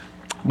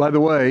By the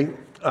way,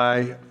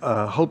 I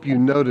hope you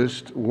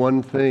noticed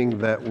one thing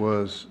that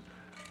was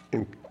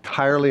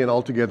entirely and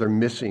altogether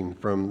missing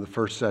from the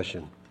first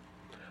session.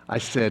 I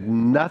said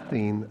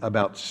nothing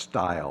about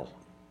style.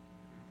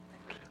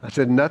 I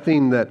said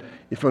nothing that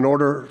if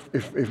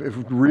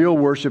real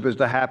worship is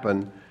to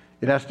happen,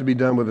 it has to be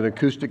done with an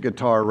acoustic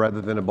guitar rather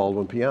than a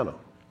Baldwin piano.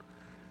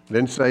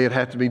 Then say it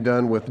has to be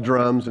done with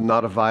drums and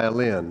not a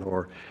violin,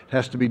 or it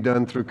has to be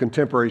done through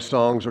contemporary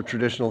songs or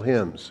traditional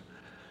hymns.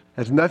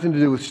 It has nothing to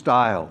do with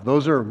style.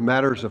 Those are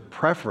matters of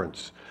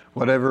preference,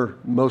 whatever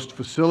most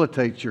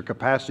facilitates your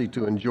capacity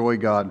to enjoy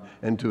God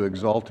and to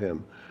exalt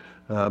Him.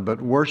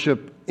 But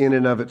worship in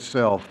and of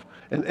itself,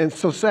 and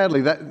so sadly,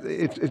 that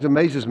it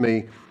amazes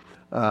me.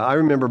 I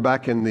remember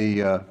back in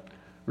the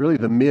really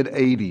the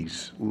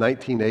mid-'80s,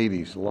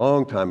 1980s, a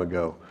long time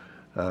ago.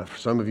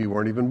 Some of you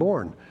weren't even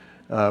born.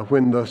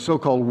 When the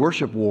so-called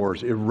worship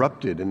wars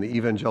erupted in the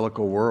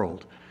evangelical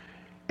world.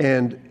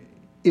 And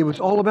it was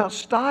all about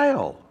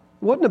style.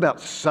 It wasn't about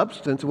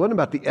substance. It wasn't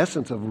about the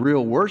essence of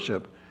real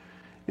worship.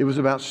 It was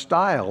about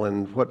style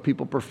and what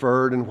people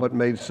preferred and what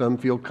made some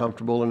feel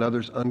comfortable and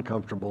others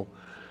uncomfortable.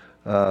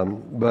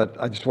 But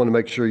I just want to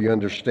make sure you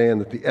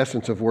understand that the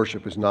essence of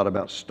worship is not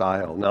about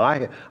style. Now,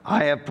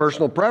 I have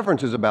personal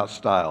preferences about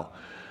style,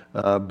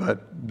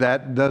 but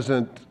that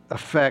doesn't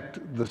affect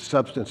the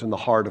substance and the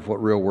heart of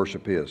what real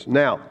worship is.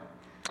 Now,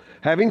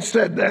 having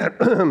said that,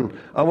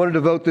 I want to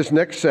devote this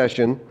next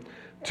session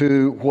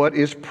to what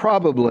is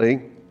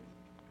probably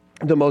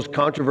the most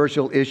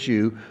controversial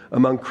issue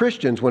among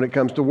Christians when it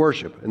comes to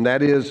worship, and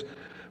that is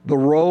the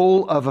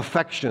role of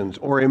affections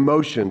or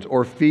emotions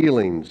or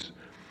feelings.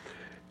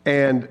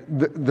 And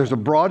there's a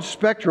broad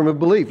spectrum of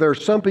belief. There are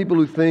some people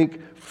who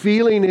think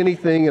feeling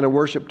anything in a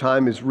worship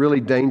time is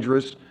really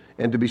dangerous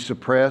and to be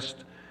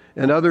suppressed,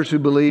 and others who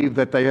believe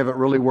that they haven't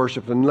really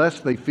worshiped unless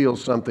they feel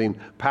something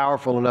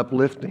powerful and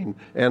uplifting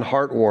and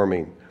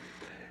heartwarming.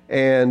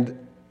 And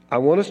I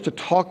want us to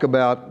talk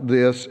about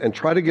this and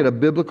try to get a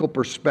biblical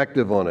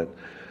perspective on it.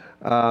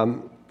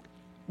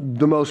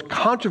 The most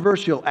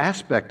controversial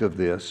aspect of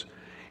this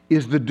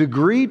is the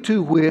degree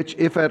to which,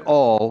 if at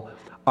all,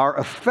 our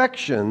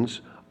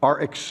affections are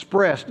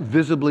expressed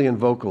visibly and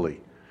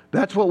vocally.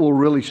 That's what will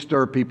really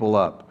stir people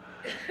up.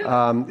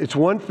 It's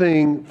one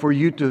thing for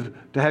you to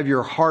have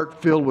your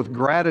heart filled with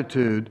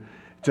gratitude.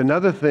 It's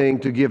another thing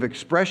to give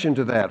expression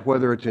to that,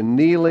 whether it's in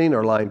kneeling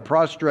or lying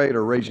prostrate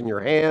or raising your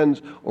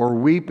hands or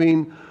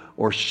weeping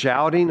or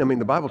shouting. I mean,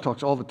 the Bible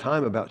talks all the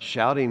time about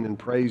shouting and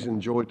praise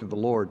and joy to the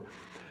Lord.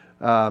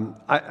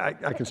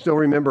 I can still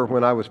remember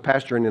when I was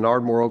pastoring in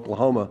Ardmore,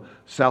 Oklahoma,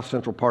 south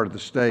central part of the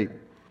state,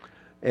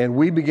 and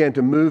we began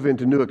to move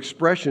into new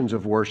expressions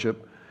of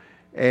worship,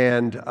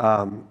 and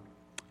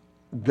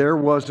there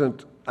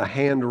wasn't a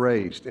hand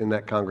raised in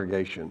that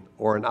congregation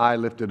or an eye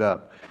lifted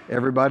up.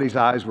 Everybody's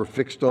eyes were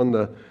fixed on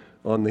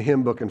the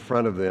hymn book in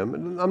front of them.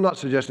 And I'm not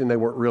suggesting they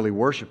weren't really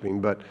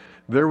worshiping, but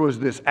there was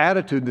this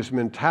attitude, this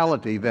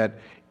mentality that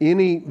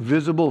any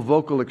visible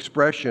vocal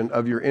expression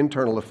of your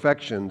internal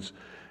affections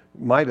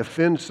might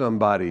offend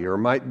somebody or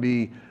might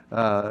be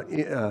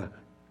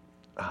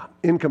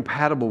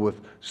incompatible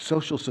with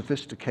social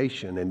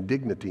sophistication and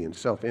dignity and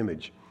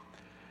self-image.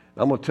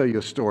 I'm going to tell you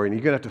a story, and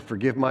you're going to have to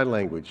forgive my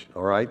language,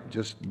 all right?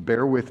 Just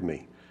bear with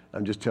me.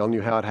 I'm just telling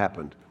you how it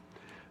happened.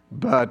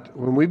 But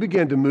when we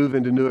began to move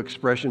into new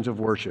expressions of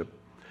worship,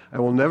 I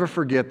will never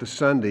forget the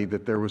Sunday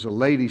that there was a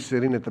lady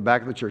sitting at the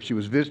back of the church. She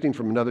was visiting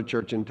from another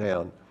church in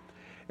town.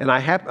 And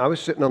I was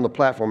sitting on the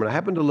platform, and I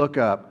happened to look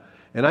up,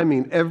 and I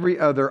mean every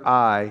other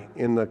eye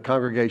in the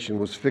congregation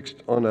was fixed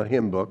on a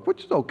hymn book,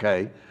 which is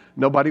okay.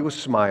 Nobody was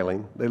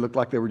smiling. They looked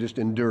like they were just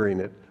enduring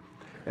it.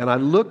 And I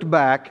looked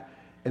back,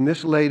 and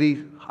this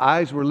lady,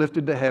 eyes were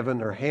lifted to heaven,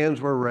 her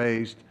hands were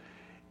raised,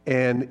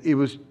 and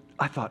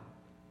I thought,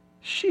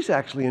 she's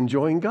actually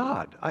enjoying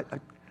God.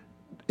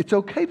 It's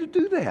okay to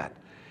do that.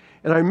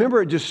 And I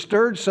remember it just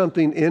stirred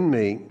something in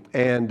me,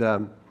 and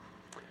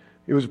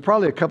it was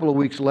probably a couple of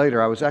weeks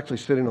later, I was actually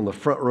sitting on the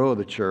front row of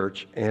the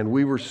church, and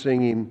we were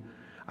singing,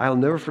 I'll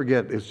never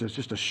forget, it's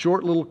just a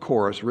short little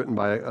chorus written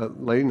by a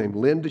lady named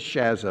Linda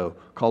Shazzo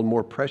called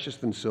More Precious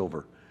Than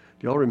Silver.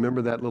 Do y'all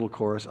remember that little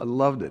chorus? I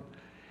loved it.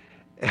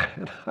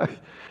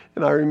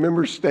 And I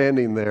remember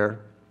standing there,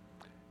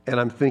 and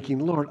I'm thinking,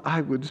 Lord,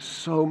 I would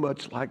so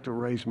much like to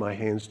raise my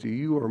hands to you.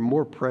 You are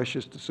more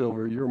precious than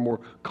silver. You're more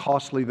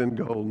costly than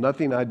gold.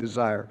 Nothing I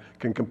desire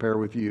can compare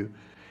with you.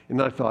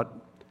 And I thought,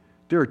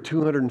 there are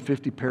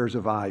 250 pairs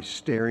of eyes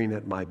staring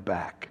at my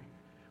back.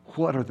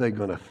 What are they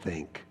going to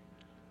think?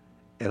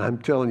 And I'm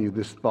telling you,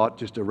 this thought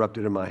just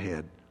erupted in my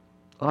head.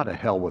 Oh, to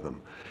hell with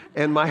them.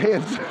 And my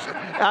hands,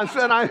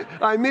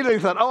 I immediately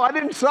thought, oh, I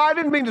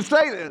didn't mean to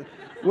say that.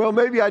 Well,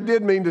 maybe I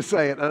did mean to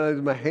say it.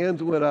 And my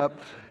hands went up,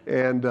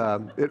 and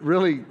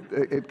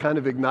it kind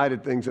of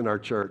ignited things in our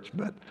church.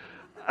 But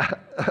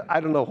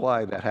I don't know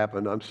why that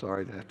happened. I'm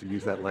sorry to have to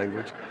use that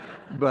language.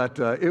 But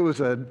it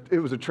was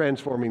a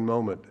transforming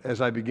moment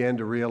as I began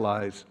to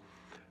realize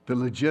the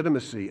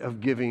legitimacy of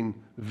giving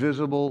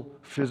visible,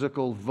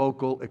 physical,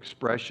 vocal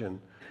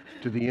expression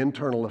to the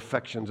internal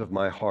affections of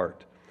my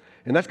heart.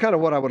 And that's kind of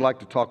what I would like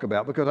to talk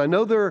about, because I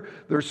know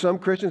there's some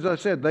Christians, as I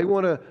said, they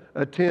want to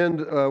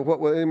attend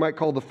what they might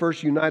call the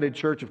First United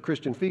Church of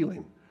Christian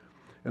Feeling.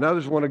 And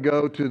others want to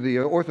go to the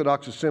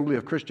Orthodox Assembly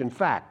of Christian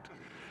Fact.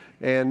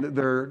 And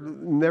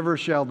never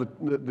shall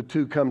the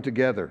two come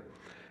together.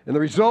 And the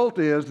result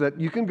is that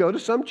you can go to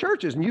some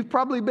churches, and you've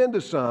probably been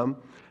to some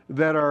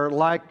that are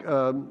like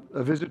a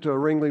visit to a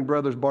Ringling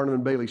Brothers Barnum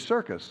and Bailey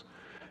circus.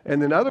 And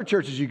then other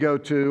churches you go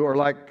to are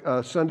like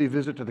a Sunday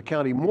visit to the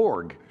county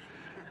morgue.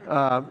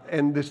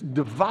 And this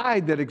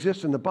divide that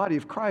exists in the body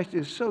of Christ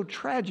is so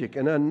tragic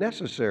and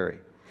unnecessary.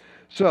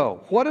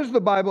 So, what does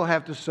the Bible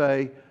have to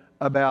say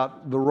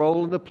about the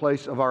role and the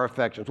place of our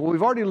affections? Well,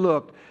 we've already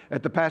looked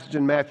at the passage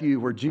in Matthew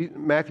where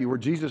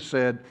Jesus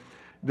said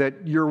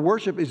that your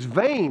worship is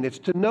vain. It's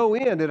to no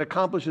end. It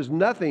accomplishes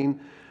nothing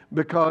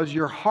because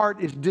your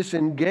heart is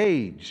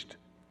disengaged.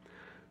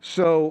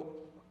 So,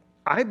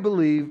 I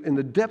believe in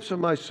the depths of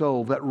my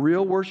soul that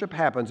real worship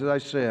happens, as I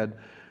said.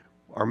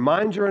 Our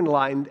minds are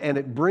enlightened, and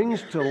it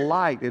brings to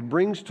light, it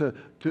brings to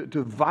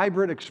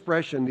vibrant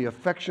expression the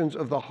affections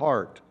of the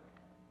heart.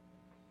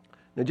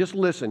 Now just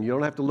listen. You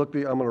don't have to look.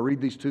 I'm going to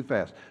read these too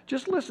fast.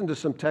 Just listen to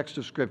some texts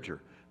of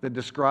Scripture that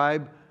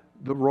describe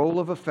the role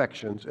of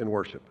affections in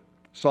worship.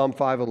 Psalm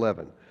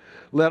 5:11.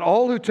 Let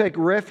all who take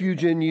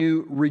refuge in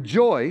you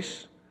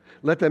rejoice.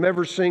 Let them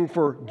ever sing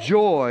for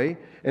joy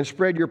and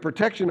spread your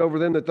protection over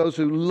them, that those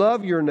who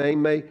love your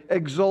name may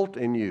exult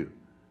in you.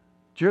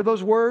 Did you hear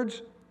those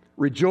words?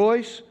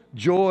 Rejoice,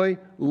 joy,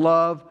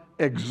 love,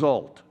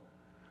 exult.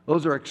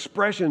 Those are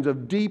expressions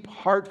of deep,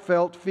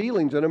 heartfelt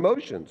feelings and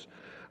emotions.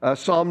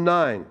 Psalm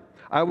 9.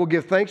 I will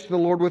give thanks to the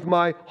Lord with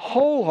my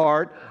whole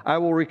heart. I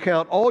will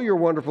recount all your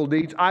wonderful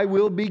deeds. I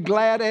will be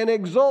glad and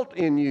exult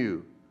in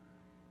you.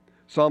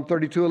 Psalm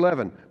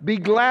 32:11. Be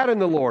glad in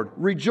the Lord.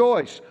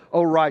 Rejoice,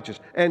 O righteous,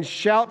 and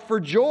shout for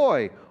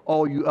joy,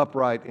 all you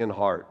upright in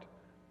heart.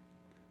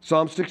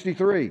 Psalm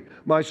 63.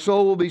 My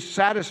soul will be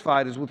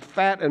satisfied as with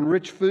fat and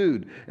rich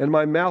food, and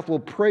my mouth will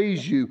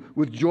praise you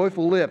with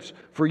joyful lips,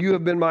 for you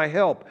have been my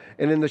help,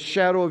 and in the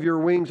shadow of your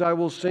wings I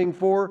will sing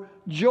for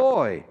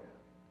joy.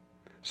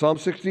 Psalm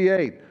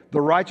 68.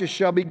 The righteous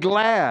shall be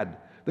glad.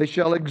 They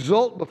shall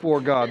exult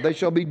before God. They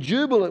shall be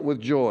jubilant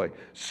with joy.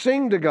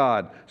 Sing to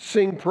God.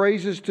 Sing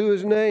praises to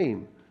His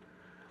name.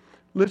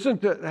 Listen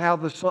to how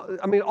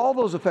all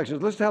those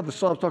affections. Listen to how the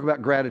Psalms talk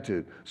about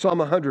gratitude. Psalm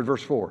 100,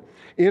 verse 4.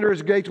 Enter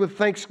His gates with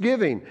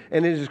thanksgiving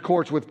and in His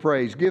courts with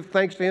praise. Give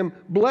thanks to Him.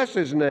 Bless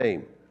His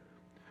name.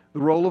 The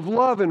role of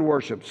love in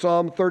worship.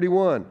 Psalm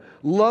 31.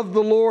 Love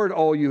the Lord,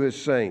 all you His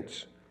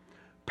saints.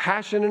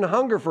 Passion and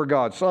hunger for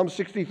God. Psalm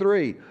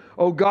 63.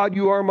 O God,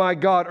 you are my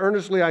God.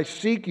 Earnestly I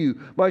seek you.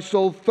 My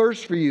soul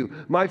thirsts for you.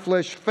 My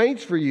flesh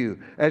faints for you,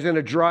 as in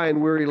a dry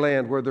and weary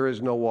land where there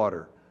is no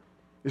water.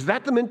 Is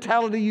that the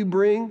mentality you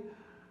bring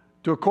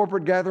to a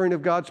corporate gathering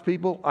of God's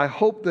people? I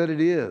hope that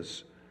it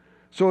is.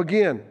 So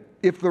again,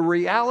 if the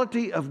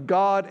reality of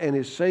God and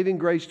His saving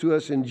grace to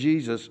us in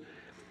Jesus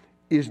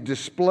is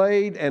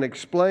displayed and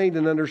explained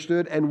and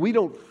understood, and we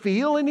don't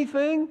feel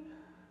anything,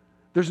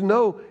 there's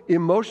no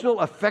emotional,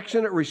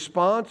 affectionate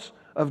response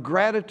of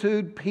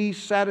gratitude, peace,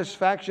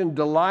 satisfaction,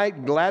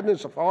 delight,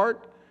 gladness of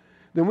heart,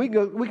 then we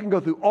can go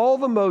through all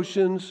the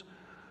motions,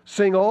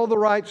 sing all the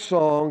right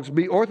songs,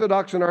 be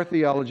orthodox in our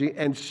theology,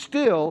 and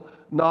still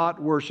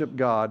not worship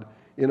God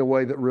in a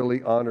way that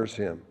really honors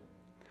Him.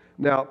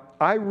 Now,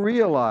 I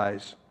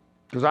realize,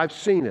 because I've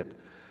seen it,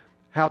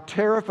 how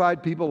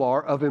terrified people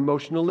are of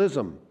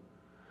emotionalism.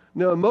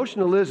 Now,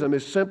 emotionalism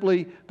is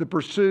simply the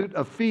pursuit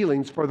of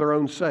feelings for their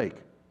own sake.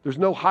 There's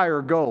no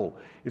higher goal.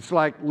 It's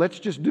like, let's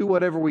just do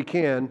whatever we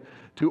can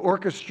to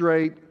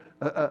orchestrate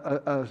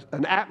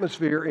an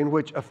atmosphere in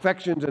which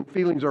affections and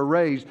feelings are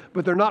raised,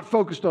 but they're not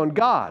focused on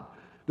God.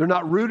 They're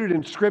not rooted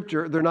in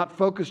Scripture. They're not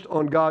focused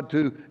on God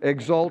to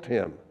exalt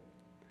Him.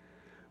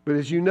 But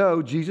as you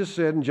know, Jesus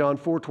said in John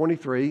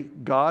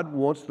 4:23, God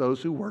wants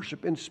those who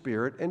worship in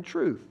spirit and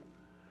truth.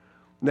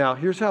 Now,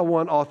 here's how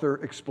one author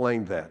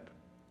explained that.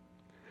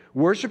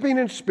 Worshiping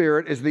in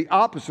spirit is the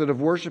opposite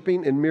of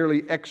worshiping in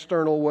merely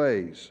external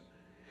ways.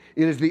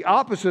 It is the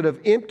opposite of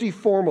empty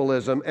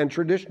formalism and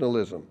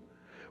traditionalism.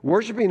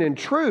 Worshiping in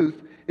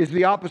truth is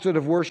the opposite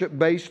of worship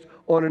based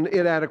on an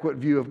inadequate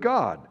view of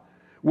God.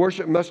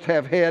 Worship must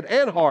have head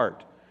and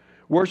heart.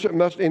 Worship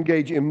must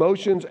engage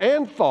emotions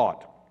and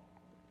thought.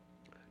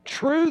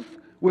 Truth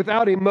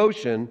without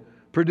emotion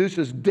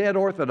produces dead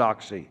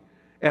orthodoxy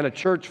and a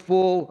church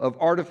full of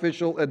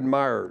artificial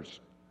admirers.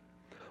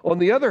 On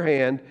the other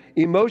hand,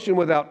 emotion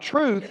without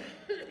truth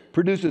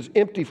produces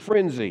empty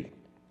frenzy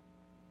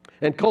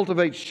and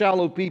cultivates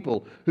shallow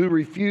people who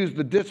refuse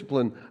the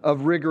discipline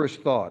of rigorous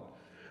thought.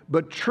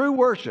 But true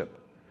worship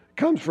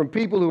comes from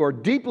people who are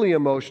deeply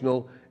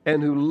emotional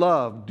and who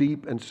love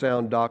deep and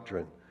sound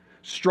doctrine.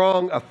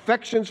 Strong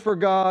affections for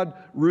God,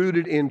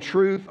 rooted in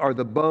truth, are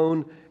the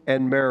bone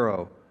and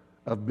marrow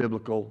of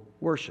biblical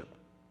worship.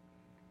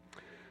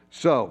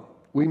 So,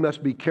 we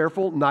must be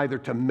careful neither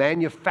to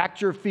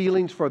manufacture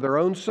feelings for their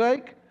own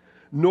sake,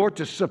 nor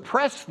to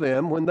suppress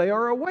them when they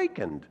are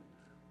awakened.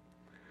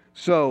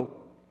 So,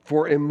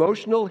 For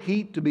emotional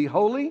heat to be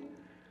holy,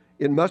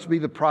 it must be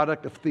the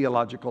product of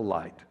theological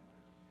light.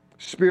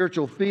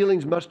 Spiritual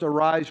feelings must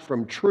arise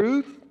from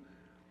truth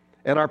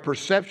and our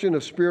perception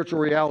of spiritual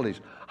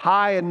realities.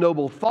 High and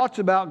noble thoughts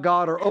about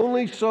God are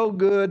only so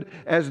good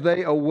as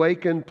they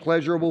awaken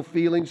pleasurable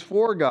feelings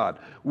for God.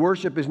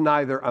 Worship is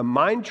neither a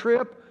mind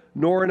trip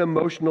nor an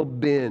emotional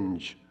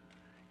binge.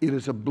 It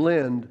is a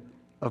blend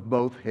of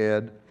both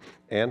head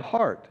and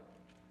heart.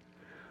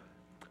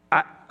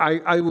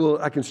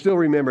 I can still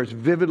remember, it's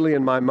vividly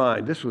in my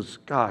mind. This was,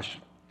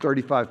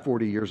 35,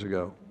 40 years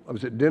ago. I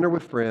was at dinner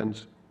with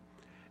friends,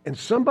 and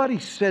somebody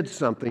said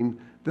something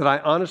that I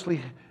honestly,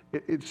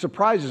 it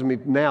surprises me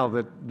now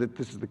that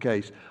this is the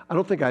case. I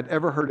don't think I'd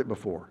ever heard it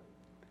before.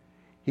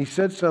 He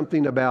said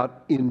something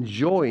about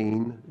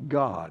enjoying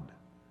God.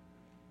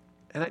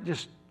 And it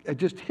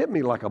just hit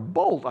me like a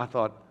bolt. I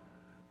thought,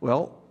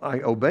 well,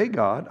 I obey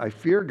God, I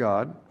fear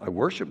God, I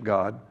worship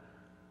God.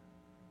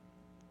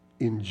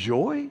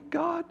 Enjoy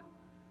God?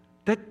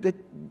 That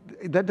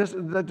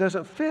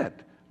doesn't fit.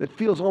 That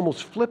feels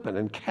almost flippant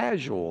and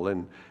casual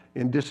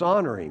and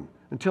dishonoring,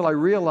 until I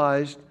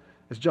realized,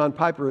 as John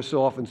Piper has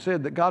so often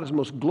said, that God is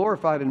most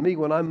glorified in me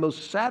when I'm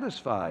most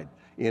satisfied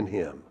in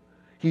Him.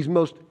 He's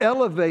most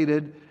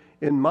elevated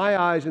in my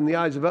eyes and the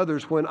eyes of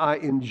others when I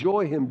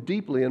enjoy Him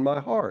deeply in my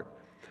heart.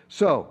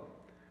 So,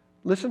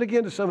 listen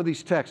again to some of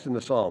these texts in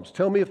the Psalms.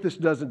 Tell me if this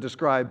doesn't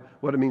describe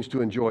what it means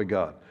to enjoy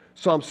God.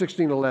 Psalm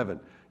 16:11.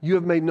 You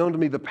have made known to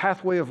me the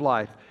pathway of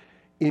life.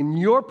 In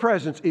your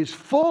presence is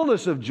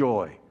fullness of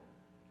joy.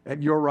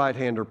 At your right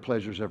hand are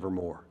pleasures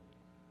evermore.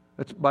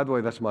 By the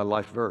way, that's my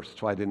life verse.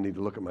 That's why I didn't need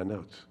to look at my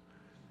notes.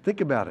 Think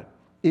about it.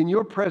 In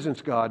your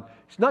presence, God,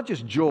 it's not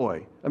just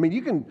joy. I mean,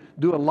 you can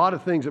do a lot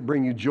of things that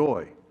bring you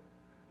joy.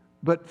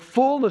 But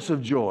fullness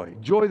of joy.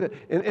 Joy that,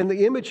 and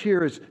the image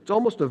here is, it's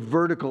almost a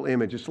vertical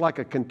image. It's like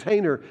a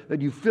container that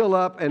you fill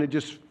up and it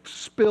just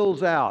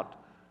spills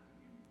out.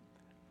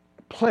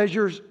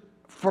 Pleasures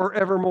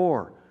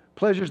forevermore.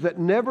 Pleasures that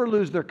never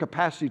lose their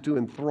capacity to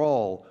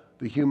enthrall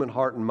the human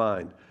heart and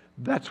mind.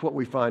 That's what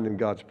we find in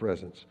God's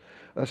presence.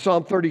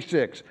 Psalm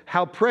 36,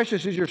 how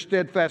precious is your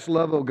steadfast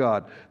love, O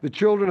God. The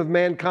children of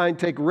mankind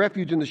take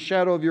refuge in the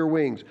shadow of your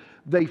wings.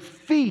 They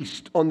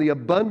feast on the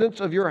abundance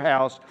of your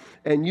house,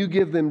 and you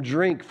give them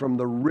drink from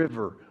the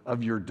river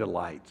of your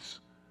delights.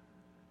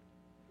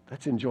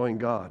 That's enjoying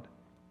God.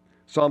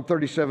 Psalm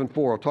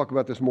 37:4, I'll talk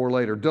about this more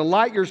later.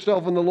 Delight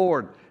yourself in the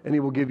Lord, and He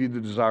will give you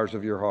the desires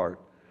of your heart.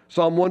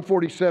 Psalm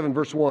 147,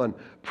 verse 1,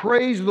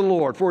 praise the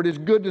Lord, for it is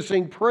good to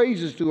sing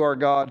praises to our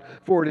God,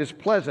 for it is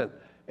pleasant,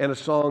 and a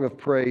song of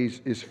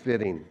praise is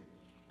fitting.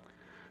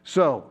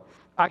 So,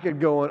 I could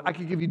go on, I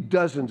could give you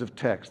dozens of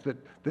texts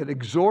that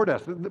exhort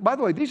us. By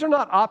the way, these are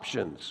not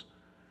options.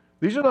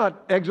 These are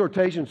not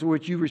exhortations to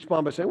which you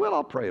respond by saying, well,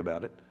 I'll pray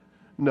about it.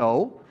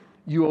 No,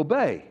 you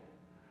obey.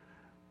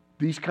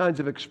 These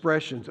kinds of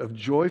expressions of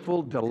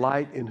joyful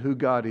delight in who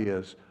God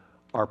is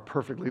are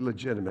perfectly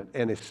legitimate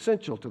and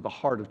essential to the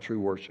heart of true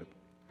worship.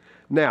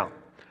 Now,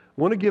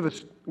 I want to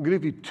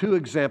give you two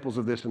examples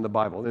of this in the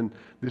Bible. And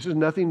this is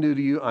nothing new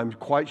to you. I'm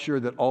quite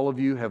sure that all of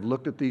you have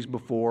looked at these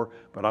before,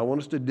 but I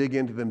want us to dig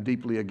into them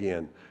deeply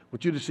again. I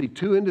want you to see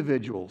two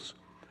individuals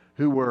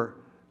who were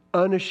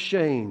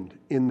unashamed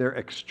in their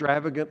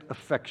extravagant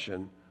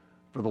affection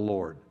for the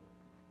Lord.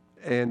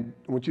 And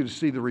I want you to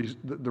see the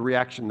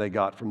reaction they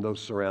got from those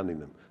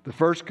surrounding them. The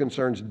first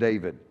concerns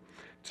David.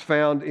 It's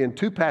found in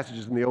two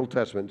passages in the Old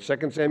Testament,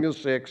 2 Samuel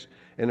 6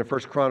 and in 1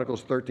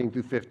 Chronicles 13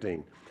 through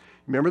 15.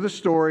 Remember the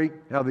story,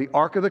 how the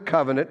Ark of the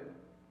Covenant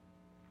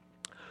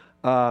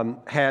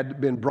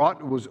had been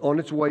brought, was on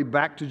its way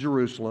back to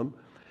Jerusalem.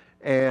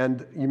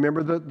 And you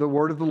remember the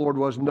word of the Lord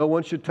was, no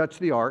one should touch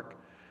the Ark.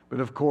 But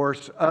of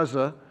course,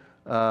 Uzzah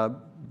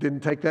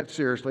didn't take that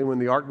seriously. When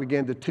the Ark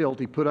began to tilt,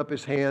 he put up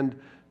his hand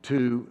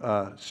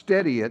to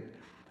steady it,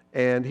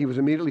 and he was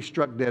immediately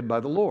struck dead by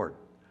the Lord.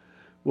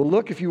 Well,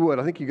 look, if you would.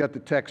 I think you got the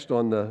text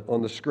on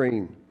the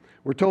screen.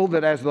 We're told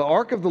that as the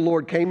ark of the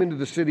Lord came into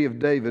the city of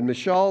David,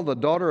 Michal, the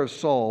daughter of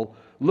Saul,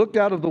 looked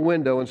out of the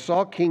window and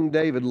saw King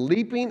David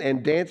leaping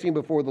and dancing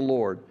before the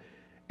Lord,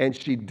 and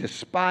she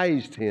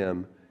despised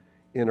him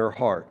in her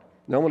heart.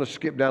 Now I want to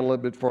skip down a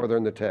little bit farther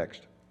in the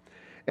text.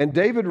 And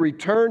David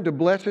returned to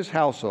bless his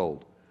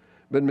household.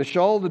 But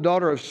Michal, the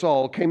daughter of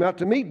Saul, came out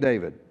to meet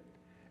David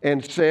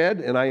and said,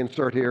 and I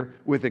insert here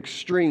with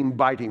extreme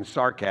biting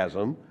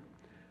sarcasm,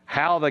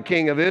 how the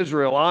king of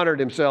Israel honored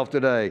himself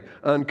today,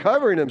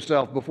 uncovering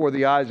himself before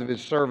the eyes of his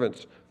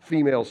servants,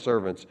 female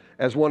servants,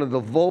 as one of the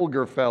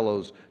vulgar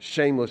fellows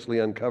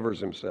shamelessly uncovers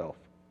himself.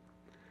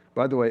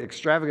 By the way,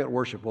 extravagant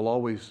worship will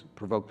always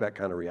provoke that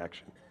kind of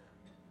reaction.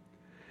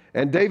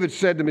 And David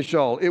said to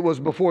Michal, it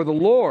was before the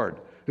Lord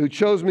who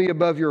chose me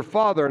above your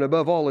father and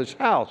above all his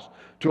house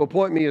to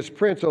appoint me as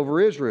prince over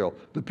Israel,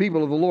 the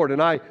people of the Lord.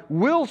 And I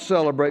will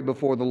celebrate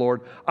before the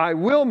Lord. I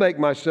will make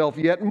myself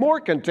yet more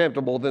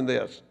contemptible than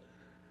this.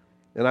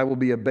 And I will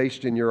be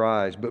abased in your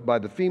eyes. But by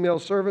the female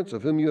servants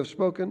of whom you have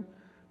spoken,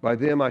 by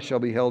them I shall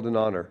be held in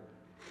honor.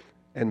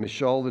 And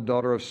Michal, the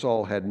daughter of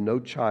Saul, had no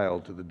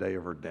child to the day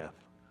of her death.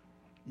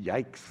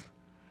 Yikes.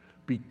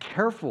 Be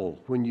careful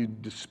when you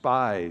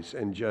despise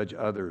and judge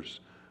others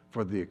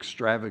for the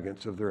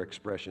extravagance of their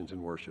expressions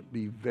in worship.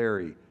 Be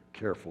very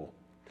careful.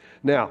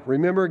 Now,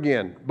 remember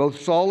again,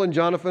 both Saul and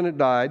Jonathan had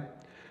died.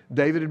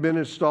 David had been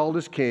installed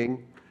as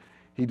king.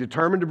 He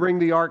determined to bring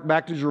the ark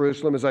back to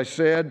Jerusalem. As I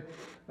said,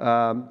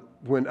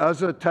 when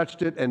Uzzah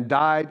touched it and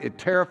died, it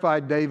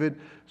terrified David.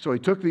 So he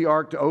took the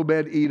ark to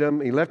Obed-Edom.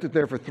 He left it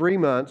there for 3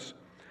 months.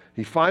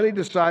 He finally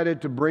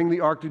decided to bring the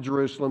ark to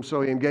Jerusalem,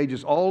 so he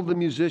engages all the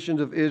musicians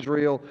of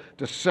Israel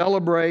to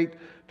celebrate,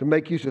 to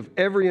make use of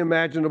every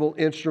imaginable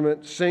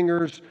instrument,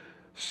 singers,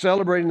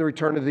 celebrating the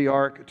return of the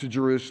ark to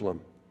Jerusalem.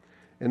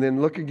 And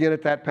then look again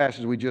at that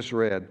passage we just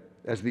read.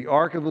 As the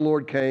ark of the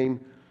Lord came,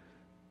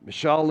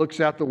 Michal looks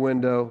out the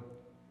window.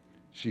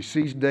 She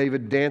sees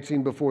David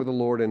dancing before the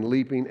Lord and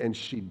leaping, and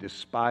she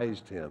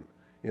despised him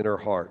in her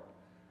heart.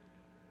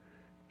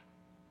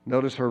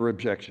 Notice her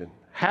rejection.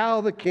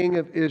 How the king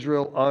of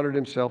Israel honored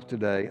himself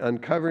today,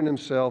 uncovering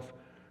himself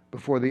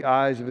before the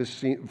eyes of his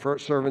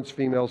servants,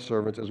 female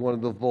servants, as one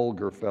of the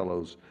vulgar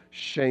fellows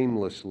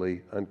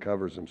shamelessly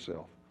uncovers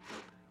himself.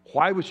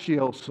 Why was she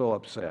so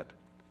upset?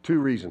 2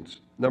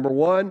 reasons. Number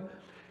 1,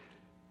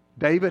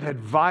 David had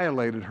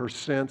violated her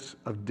sense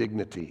of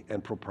dignity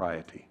and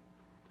propriety,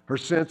 her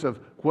sense of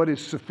what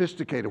is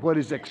sophisticated, what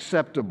is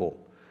acceptable.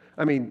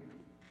 I mean,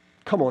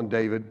 come on,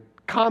 David.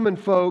 Common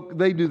folk,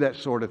 they do that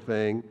sort of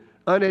thing.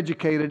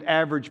 Uneducated,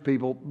 average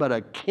people, but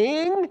a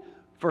king?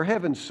 For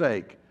heaven's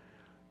sake,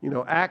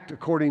 act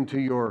according to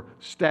your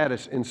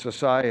status in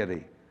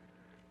society.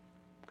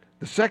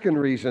 The second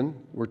reason,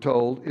 we're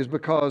told, is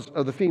because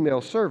of the female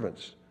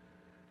servants.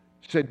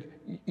 She said,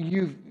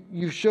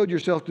 you've showed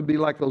yourself to be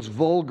like those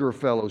vulgar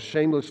fellows,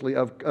 shamelessly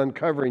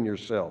uncovering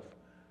yourself.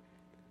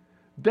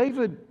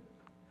 David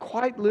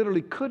quite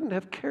literally couldn't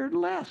have cared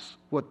less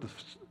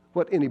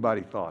what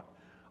anybody thought.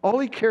 All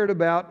he cared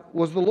about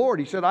was the Lord.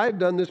 He said, I have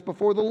done this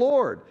before the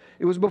Lord.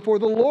 It was before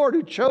the Lord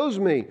who chose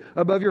me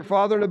above your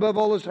father and above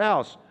all his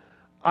house.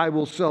 I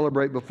will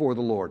celebrate before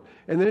the Lord.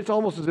 And then it's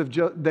almost as if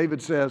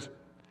David says,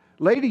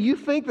 lady, you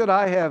think that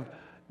I have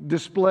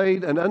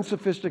displayed an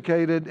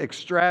unsophisticated,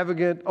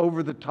 extravagant,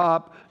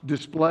 over-the-top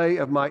display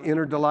of my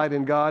inner delight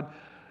in God?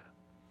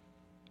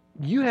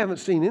 You haven't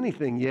seen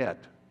anything yet.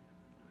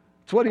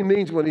 It's what he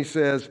means when he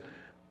says,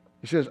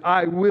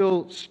 I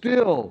will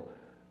still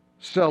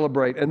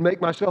celebrate and make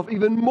myself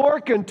even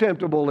more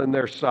contemptible in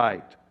their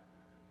sight.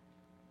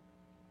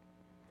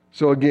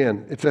 So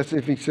again, it's as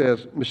if he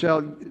says,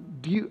 Michelle,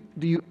 do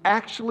you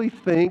actually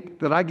think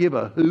that I give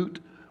a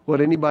hoot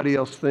what anybody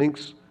else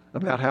thinks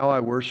about how I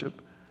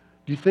worship?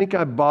 Do you think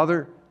I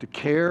bother to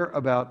care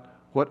about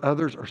what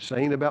others are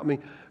saying about me?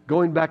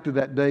 Going back to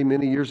that day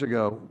many years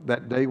ago,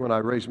 that day when I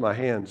raised my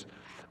hands,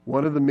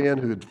 one of the men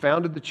who had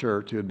founded the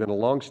church, who had been a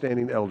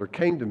long-standing elder,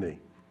 came to me.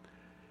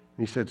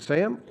 He said,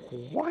 Sam,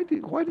 why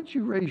did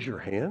you raise your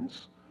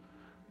hands?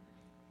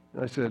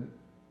 And I said,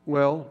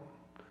 well,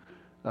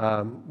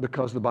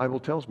 because the Bible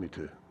tells me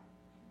to.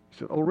 He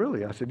said, oh,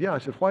 really? I said, yeah. I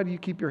said, why do you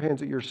keep your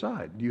hands at your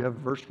side? Do you have a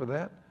verse for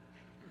that?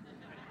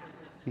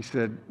 He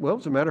said, well,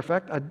 as a matter of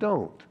fact, I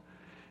don't.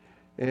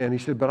 And he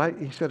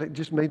said, it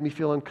just made me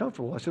feel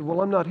uncomfortable. I said, well,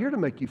 I'm not here to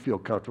make you feel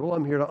comfortable.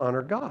 I'm here to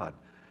honor God.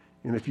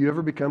 And if you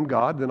ever become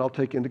God, then I'll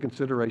take into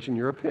consideration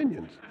your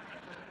opinions.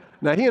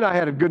 Now, he and I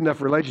had a good enough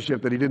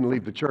relationship that he didn't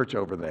leave the church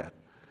over that.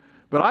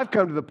 But I've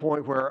come to the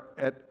point where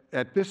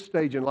at this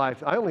stage in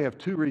life, I only have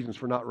 2 reasons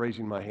for not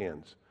raising my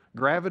hands: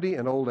 gravity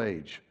and old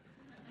age.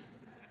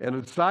 And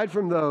aside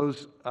from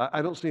those,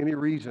 I don't see any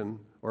reason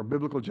or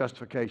biblical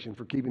justification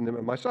for keeping them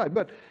at my side.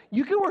 But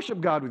you can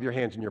worship God with your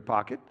hands in your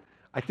pocket.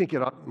 I think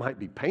it might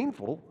be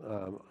painful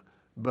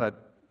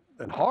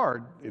and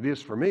hard. It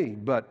is for me.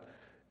 But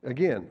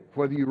again,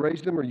 whether you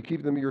raise them or you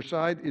keep them at your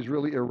side is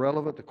really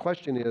irrelevant. The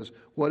question is,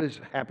 what is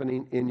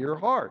happening in your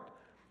heart?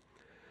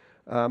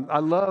 I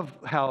love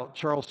how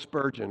Charles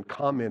Spurgeon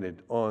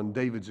commented on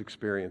David's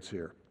experience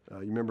here.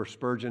 You remember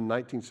Spurgeon,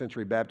 19th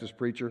century Baptist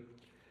preacher?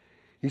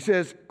 He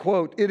says,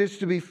 quote, "It is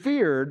to be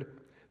feared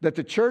that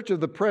the church of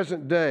the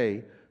present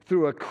day,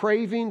 through a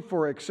craving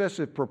for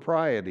excessive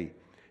propriety,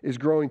 is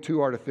growing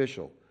too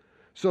artificial,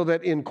 so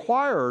that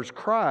inquirers'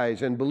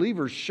 cries and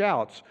believers'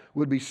 shouts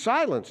would be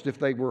silenced if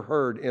they were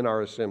heard in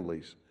our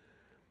assemblies.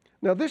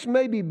 Now, this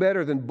may be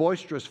better than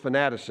boisterous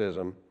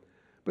fanaticism,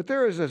 but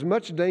there is as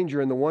much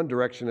danger in the one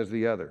direction as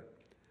the other.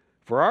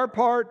 For our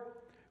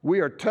part,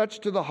 we are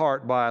touched to the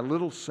heart by a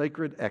little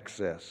sacred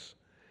excess.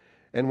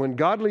 And when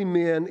godly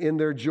men in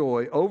their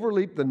joy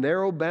overleap the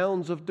narrow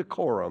bounds of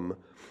decorum,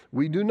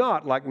 we do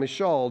not, like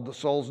Michal,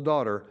 Saul's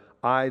daughter,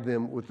 eye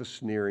them with a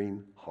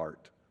sneering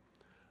heart."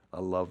 I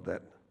love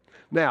that.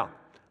 Now,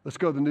 let's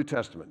go to the New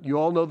Testament. You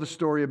all know the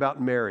story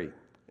about Mary,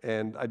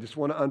 and I just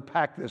want to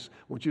unpack this.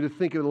 I want you to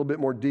think a little bit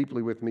more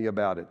deeply with me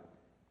about it.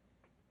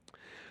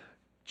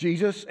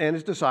 Jesus and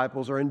his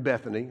disciples are in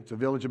Bethany. It's a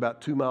village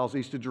about 2 miles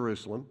east of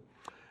Jerusalem.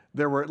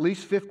 There were at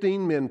least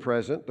 15 men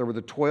present. There were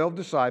the 12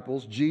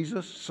 disciples,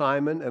 Jesus,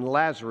 Simon, and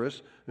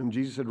Lazarus, whom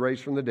Jesus had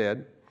raised from the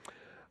dead.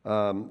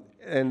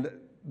 And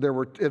there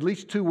were at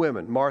least 2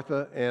 women,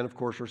 Martha and, of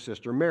course, her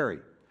sister Mary.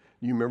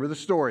 You remember the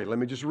story. Let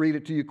me just read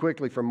it to you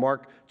quickly from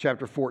Mark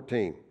chapter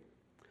 14.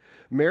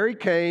 Mary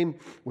came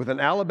with an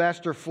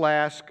alabaster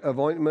flask of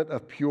ointment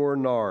of pure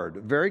nard,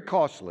 very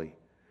costly,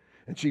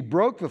 and she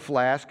broke the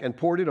flask and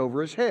poured it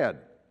over his head.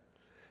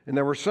 And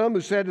there were some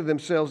who said to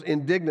themselves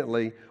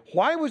indignantly,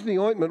 "Why was the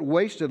ointment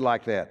wasted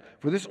like that?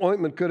 For this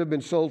ointment could have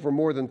been sold for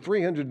more than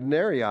 300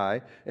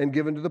 denarii and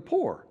given to the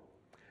poor."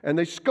 And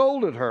they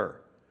scolded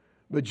her.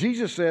 But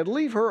Jesus said,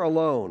 "Leave her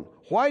alone.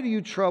 Why do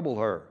you trouble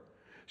her?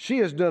 She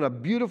has done a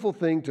beautiful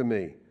thing to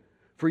me.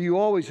 For you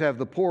always have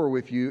the poor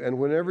with you, and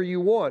whenever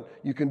you want,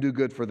 you can do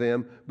good for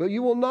them, but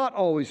you will not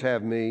always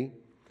have me.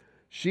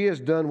 She has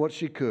done what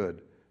she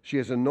could. She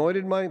has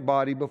anointed my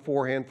body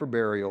beforehand for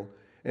burial.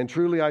 And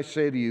truly I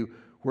say to you,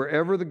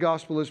 wherever the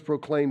gospel is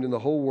proclaimed in the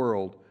whole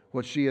world,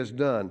 what she has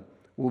done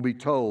will be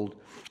told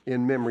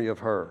in memory of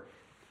her."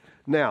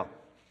 Now,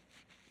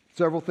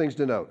 several things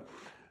to note.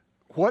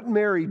 What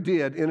Mary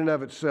did in and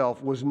of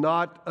itself was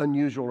not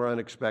unusual or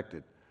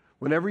unexpected.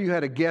 Whenever you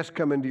had a guest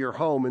come into your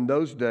home in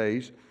those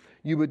days,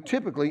 you would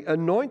typically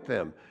anoint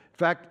them. In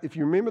fact, if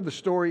you remember the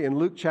story in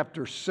Luke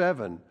chapter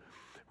 7,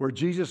 where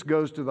Jesus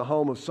goes to the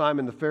home of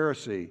Simon the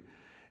Pharisee,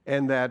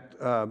 and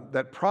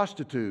that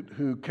prostitute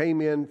who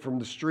came in from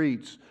the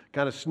streets,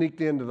 kind of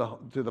sneaked into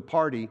the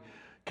party,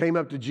 came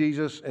up to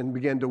Jesus and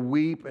began to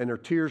weep, and her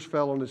tears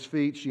fell on his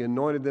feet. She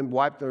anointed them,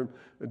 wiped them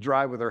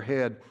dry with her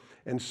head,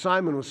 and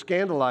Simon was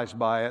scandalized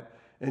by it.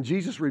 And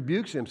Jesus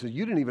rebukes him, says,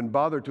 "You didn't even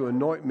bother to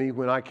anoint me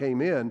when I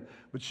came in,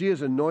 but she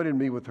has anointed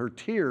me with her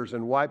tears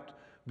and wiped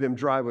them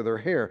dry with her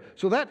hair."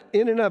 So that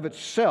in and of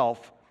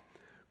itself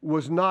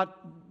was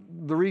not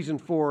the reason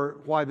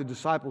for why the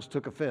disciples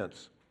took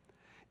offense.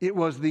 It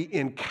was the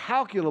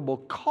incalculable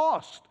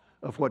cost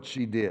of what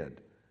she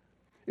did.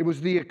 It was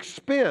the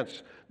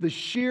expense, the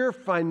sheer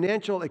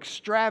financial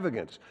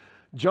extravagance.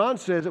 John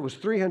says it was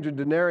 300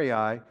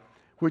 denarii,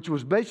 which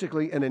was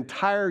basically an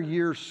entire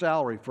year's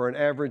salary for an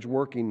average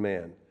working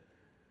man.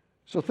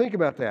 So think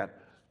about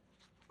that.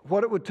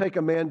 What it would take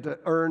a man to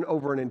earn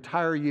over an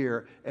entire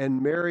year, and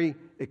Mary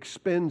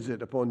expends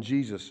it upon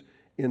Jesus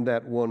in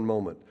that one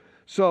moment.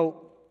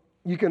 So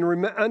you can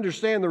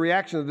understand the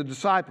reaction of the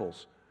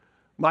disciples.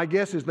 My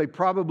guess is they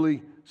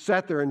probably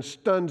sat there in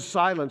stunned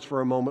silence for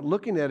a moment,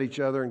 looking at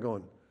each other and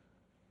going,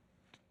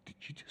 "Did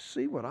you just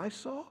see what I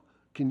saw?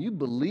 Can you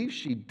believe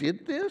she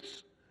did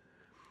this?"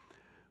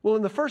 Well,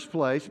 in the first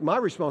place, my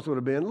response would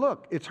have been,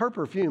 "Look, it's her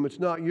perfume, it's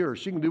not yours.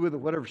 She can do with it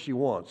whatever she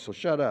wants, so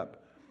shut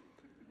up."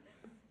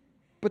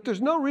 But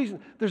there's no reason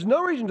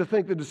to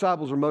think the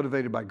disciples were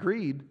motivated by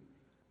greed.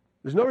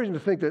 There's no reason to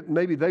think that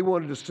maybe they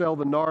wanted to sell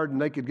the nard and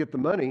they could get the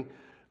money.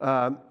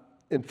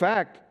 In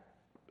fact,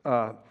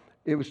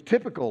 it was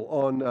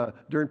typical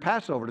during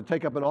Passover to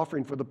take up an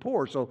offering for the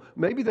poor. So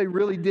maybe they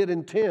really did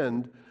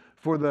intend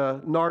for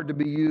the nard to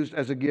be used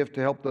as a gift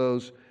to help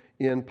those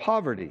in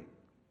poverty.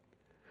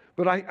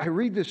 But I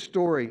read this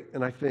story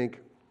and I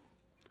think,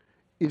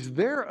 is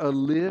there a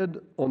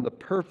lid on the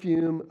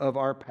perfume of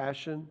our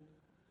passion?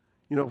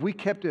 You know, if we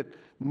kept it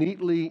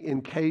neatly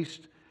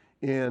encased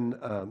in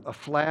a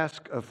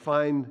flask of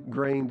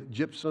fine-grained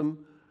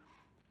gypsum,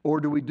 or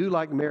do we do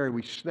like Mary,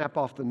 we snap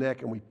off the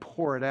neck and we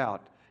pour it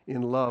out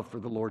in love for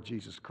the Lord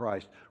Jesus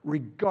Christ,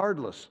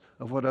 regardless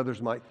of what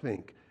others might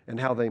think and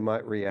how they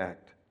might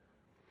react?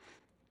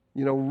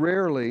 You know,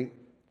 rarely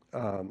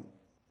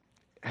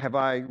have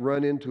I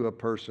run into a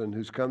person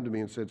who's come to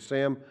me and said,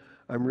 "Sam,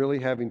 I'm really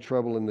having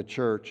trouble in the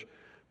church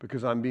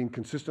because I'm being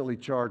consistently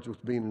charged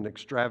with being an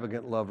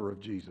extravagant lover of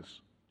Jesus."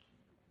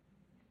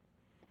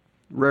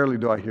 Rarely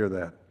do I hear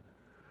that.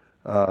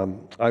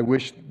 I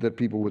wish that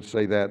people would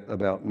say that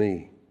about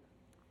me.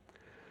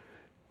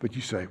 But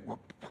you say, "Well,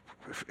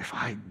 if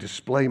I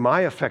display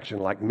my affection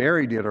like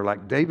Mary did or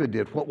like David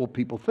did, what will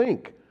people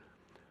think?"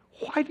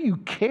 Why do you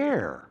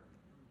care?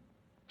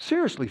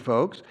 Seriously,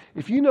 folks,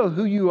 if you know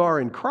who you are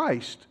in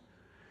Christ,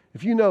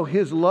 if you know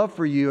His love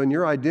for you and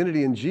your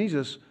identity in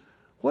Jesus,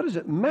 what does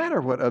it matter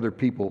what other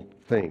people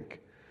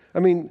think? I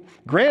mean,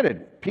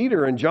 granted,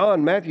 Peter and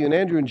John, Matthew and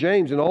Andrew and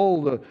James and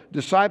all the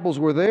disciples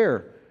were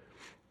there,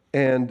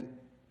 and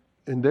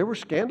they were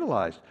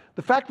scandalized.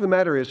 The fact of the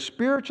matter is,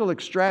 spiritual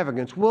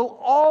extravagance will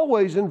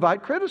always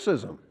invite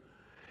criticism.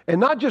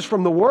 And not just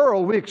from the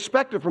world, we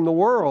expect it from the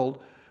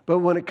world, but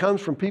when it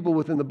comes from people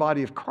within the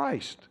body of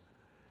Christ,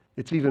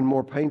 it's even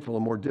more painful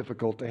and more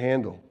difficult to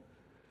handle.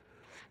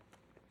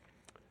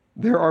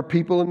 There are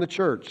people in the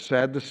church,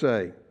 sad to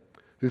say,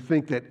 who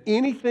think that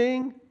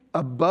anything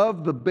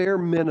above the bare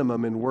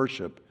minimum in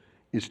worship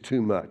is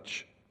too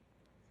much.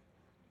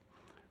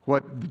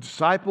 What the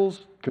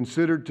disciples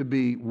considered to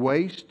be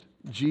waste,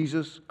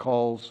 Jesus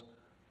calls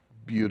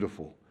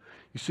beautiful.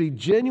 You see,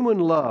 genuine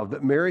love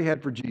that Mary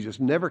had for Jesus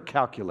never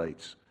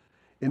calculates.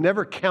 It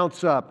never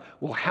counts up,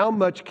 well, how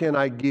much can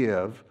I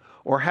give,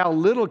 or how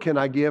little can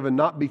I give and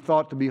not be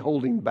thought to be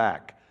holding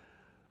back.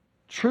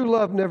 True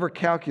love never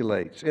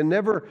calculates, and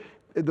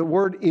the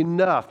word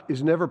enough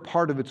is never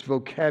part of its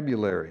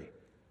vocabulary.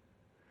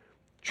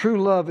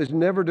 True love is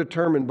never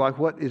determined by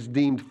what is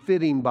deemed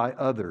fitting by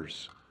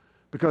others.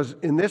 Because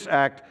in this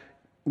act,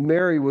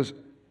 Mary was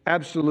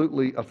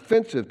absolutely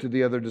offensive to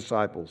the other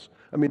disciples.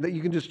 I mean, that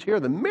you can just hear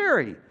them.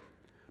 Mary,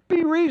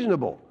 be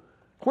reasonable.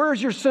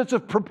 Where's your sense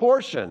of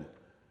proportion?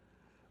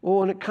 Well,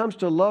 when it comes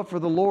to love for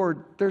the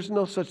Lord, there's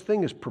no such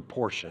thing as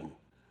proportion.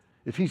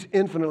 If he's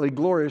infinitely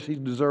glorious, he's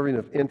deserving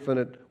of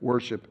infinite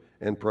worship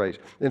and praise.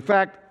 In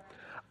fact,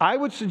 I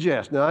would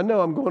suggest, now I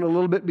know I'm going a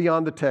little bit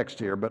beyond the text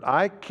here, but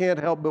I can't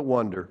help but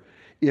wonder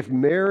if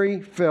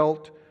Mary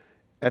felt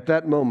at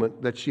that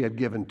moment that she had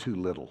given too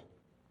little,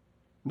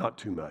 not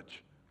too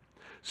much.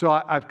 So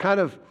I've kind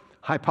of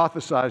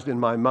hypothesized in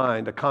my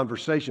mind a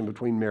conversation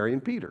between Mary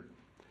and Peter.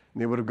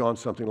 And it would have gone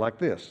something like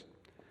this.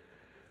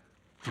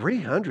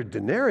 300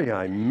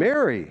 denarii,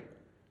 Mary,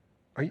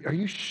 are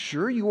you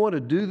sure you want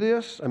to do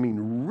this? I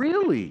mean,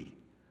 really?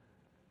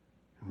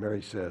 And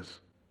Mary says,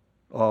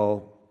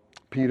 oh,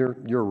 Peter,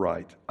 you're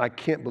right. I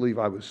can't believe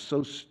I was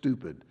so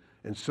stupid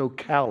and so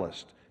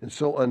calloused and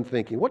so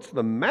unthinking. What's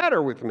the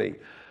matter with me?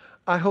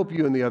 I hope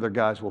you and the other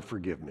guys will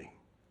forgive me.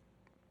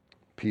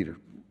 Peter,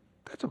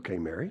 that's okay,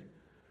 Mary.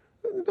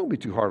 Don't be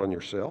too hard on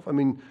yourself. I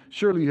mean,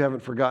 surely you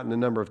haven't forgotten the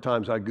number of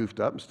times I goofed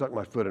up and stuck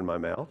my foot in my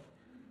mouth.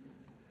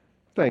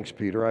 Thanks,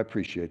 Peter. I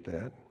appreciate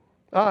that.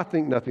 I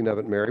think nothing of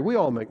it, Mary. We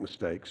all make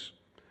mistakes.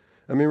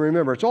 I mean,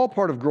 remember, it's all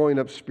part of growing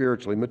up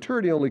spiritually.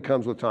 Maturity only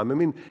comes with time. I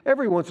mean,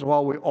 every once in a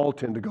while, we all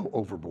tend to go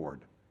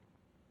overboard.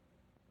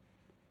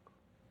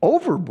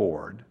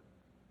 Overboard?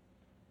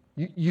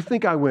 You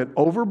think I went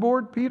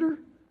overboard, Peter?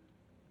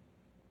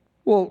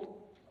 Well,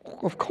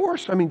 of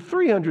course. I mean,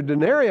 300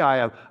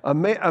 denarii, a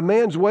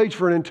man's wage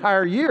for an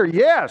entire year.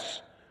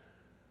 Yes.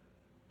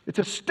 It's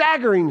a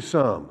staggering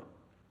sum.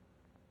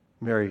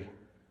 Mary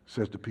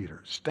says to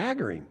Peter,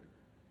 staggering?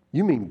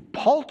 You mean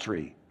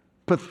paltry,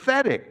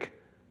 pathetic,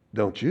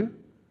 don't you?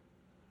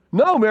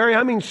 No, Mary,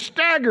 I mean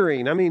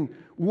staggering. I mean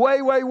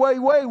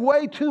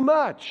way too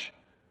much.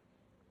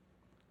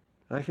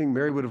 I think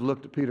Mary would have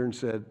looked at Peter and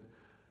said,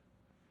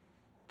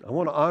 I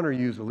want to honor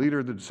you as the leader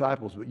of the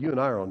disciples, but you and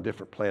I are on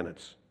different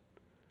planets.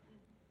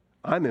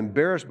 I'm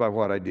embarrassed by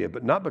what I did,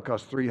 but not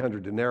because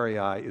 300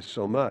 denarii is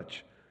so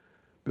much,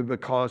 but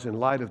because in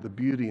light of the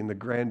beauty and the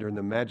grandeur and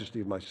the majesty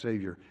of my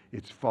Savior,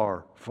 it's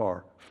far,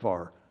 far,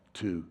 far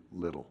too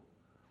little.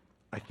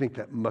 I think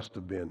that must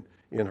have been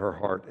in her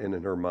heart and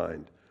in her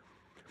mind.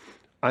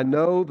 I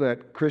know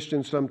that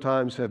Christians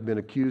sometimes have been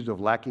accused of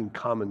lacking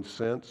common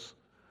sense,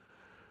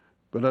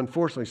 but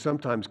unfortunately,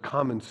 sometimes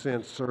common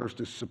sense serves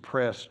to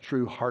suppress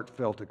true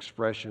heartfelt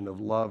expression of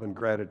love and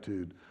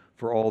gratitude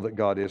for all that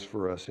God is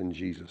for us in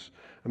Jesus.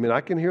 I mean, I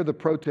can hear the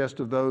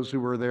protest of those who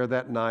were there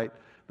that night.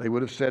 They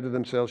would have said to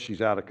themselves,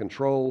 she's out of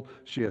control.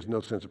 She has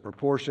no sense of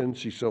proportion.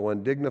 She's so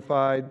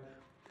undignified.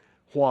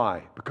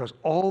 Why? Because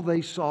all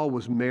they saw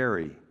was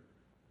Mary.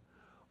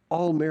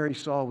 All Mary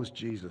saw was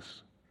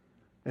Jesus.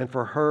 And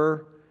for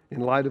her, in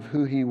light of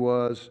who he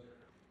was,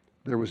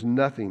 there was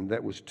nothing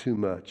that was too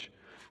much.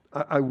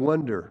 I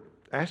wonder,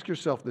 ask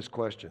yourself this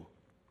question.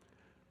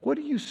 What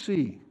do you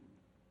see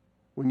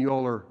when you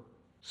all are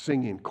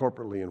singing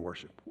corporately in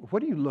worship?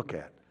 What do you look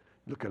at?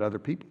 You look at other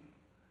people,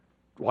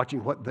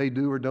 watching what they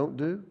do or don't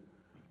do?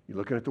 You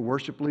looking at the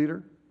worship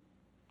leader,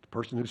 the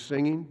person who's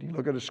singing? Do you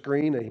look at a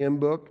screen, a hymn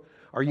book?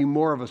 Are you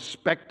more of a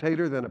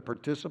spectator than a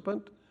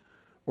participant?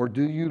 Or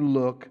do you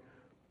look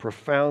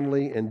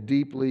profoundly and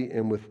deeply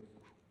and with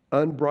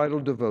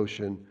unbridled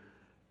devotion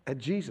at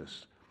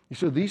Jesus?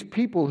 So these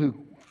people who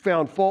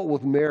found fault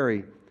with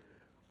Mary,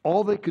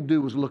 all they could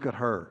do was look at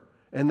her.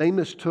 And they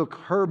mistook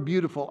her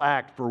beautiful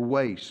act for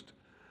waste.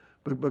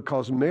 But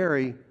because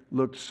Mary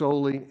looked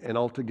solely and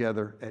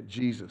altogether at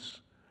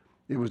Jesus,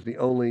 it was the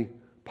only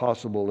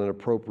possible and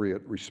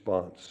appropriate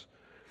response.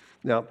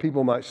 Now,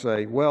 people might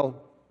say,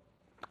 well,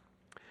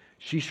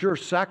 she sure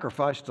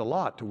sacrificed a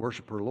lot to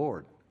worship her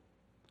Lord.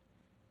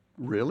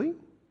 Really?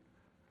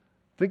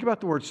 Think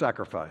about the word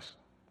sacrifice.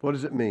 What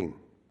does it mean?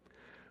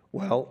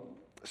 Well,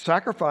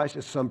 sacrifice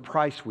is some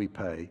price we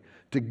pay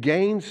to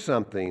gain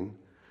something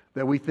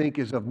that we think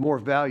is of more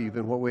value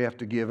than what we have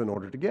to give in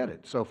order to get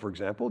it. So, for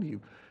example,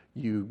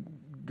 you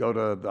go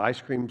to the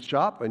ice cream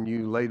shop and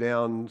you lay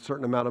down a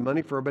certain amount of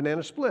money for a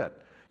banana split.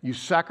 You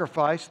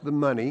sacrifice the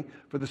money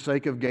for the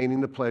sake of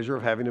gaining the pleasure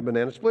of having a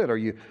banana split, or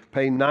you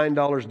pay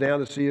 $9 down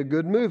to see a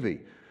good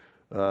movie.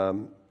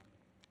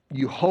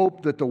 You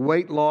hope that the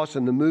weight loss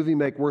in the movie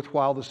make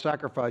worthwhile the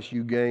sacrifice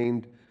you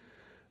gained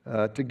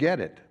to get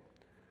it.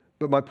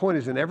 But my point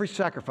is, in every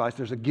sacrifice,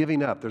 there's a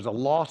giving up. There's a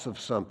loss of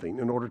something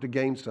in order to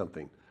gain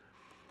something.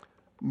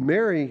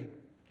 Mary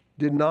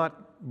did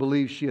not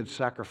believe she had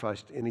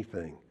sacrificed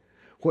anything.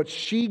 What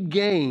she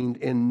gained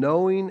in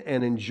knowing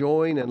and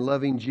enjoying and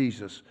loving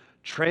Jesus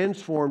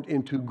transformed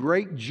into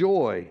great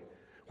joy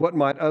what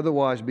might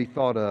otherwise be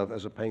thought of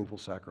as a painful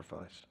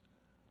sacrifice.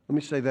 Let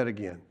me say that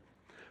again.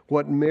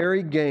 What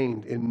Mary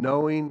gained in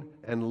knowing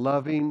and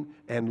loving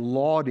and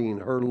lauding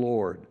her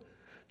Lord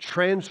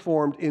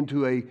transformed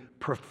into a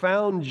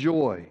profound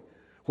joy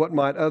what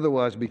might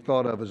otherwise be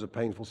thought of as a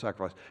painful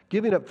sacrifice.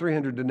 Giving up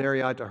 300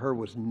 denarii to her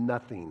was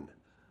nothing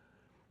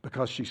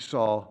because she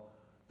saw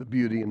the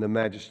beauty and the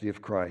majesty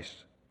of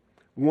Christ.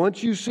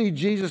 Once you see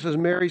Jesus as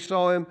Mary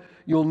saw him,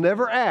 you'll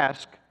never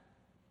ask,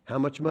 how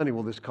much money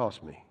will this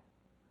cost me?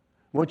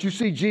 Once you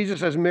see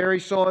Jesus as Mary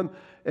saw him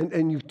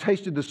and you've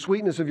tasted the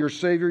sweetness of your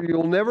Savior,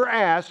 you'll never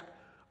ask,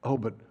 oh,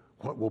 but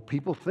what will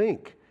people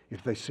think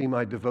if they see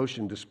my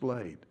devotion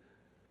displayed?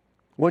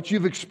 Once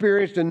you've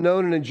experienced and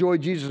known and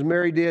enjoyed Jesus as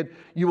Mary did,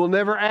 you will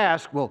never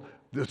ask, well,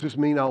 does this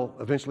mean I'll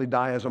eventually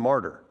die as a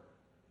martyr?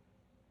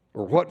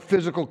 Or what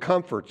physical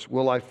comforts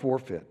will I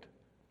forfeit?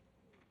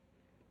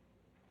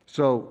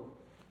 So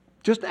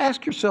just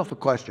ask yourself a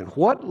question.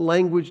 What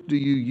language do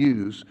you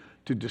use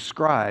to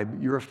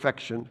describe your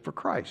affection for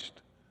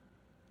Christ?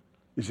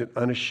 Is it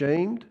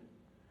unashamed?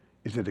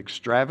 Is it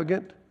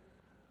extravagant?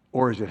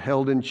 Or is it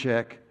held in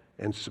check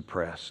and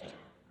suppressed?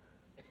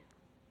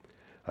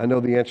 I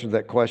know the answer to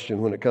that question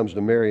when it comes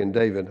to Mary and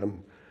David.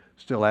 I'm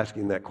still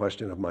asking that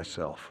question of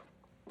myself.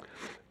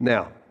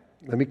 Now,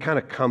 let me kind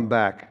of come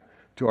back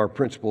to our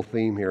principal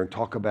theme here and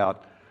talk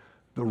about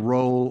the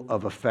role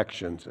of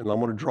affections. And I'm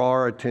going to draw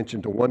our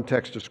attention to one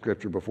text of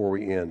Scripture before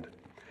we end.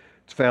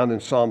 It's found in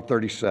Psalm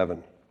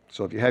 37.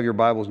 So if you have your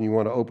Bibles and you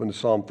want to open to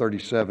Psalm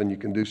 37, you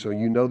can do so.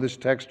 You know this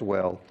text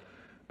well,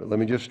 but let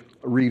me just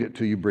read it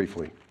to you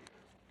briefly.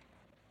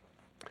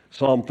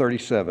 Psalm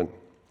 37.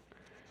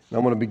 And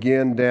I'm going to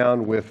begin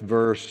down with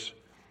verse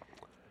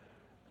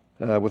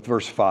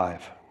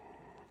 5.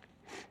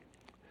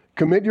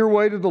 Commit your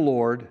way to the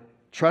Lord,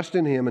 trust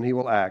in Him, and He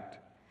will act.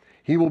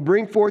 He will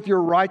bring forth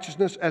your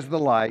righteousness as the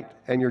light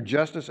and your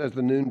justice as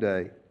the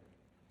noonday.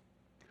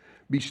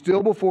 Be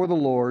still before the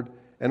Lord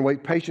and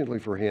wait patiently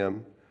for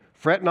Him.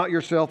 Fret not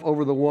yourself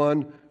over the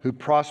one who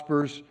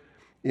prospers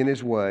in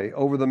his way,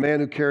 over the man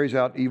who carries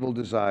out evil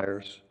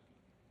desires.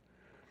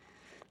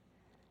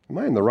 Am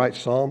I in the right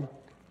psalm?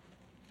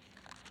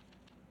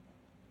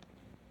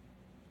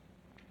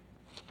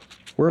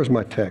 Where is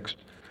my text?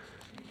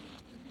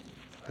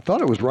 I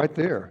thought it was right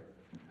there.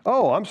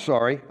 Oh, I'm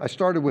sorry. I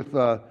started with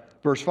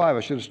verse 5. I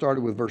should have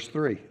started with verse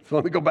 3. So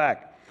let me go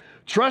back.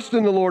 Trust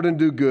in the Lord and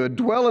do good.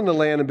 Dwell in the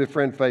land and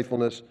befriend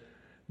faithfulness.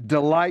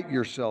 Delight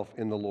yourself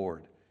in the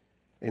Lord,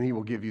 and He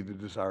will give you the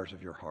desires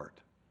of your heart.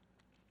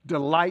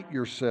 Delight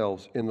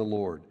yourselves in the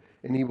Lord,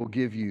 and He will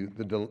give you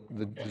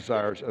the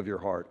desires of your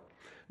heart.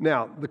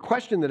 Now, the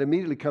question that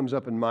immediately comes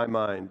up in my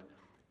mind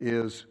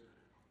is,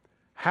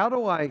 how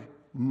do I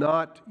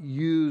not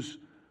use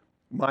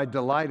my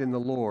delight in the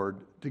Lord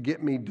to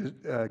get me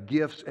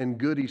gifts and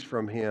goodies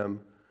from Him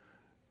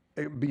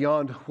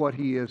beyond what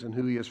He is and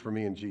who He is for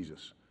me in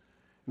Jesus?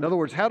 In other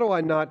words, how do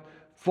I not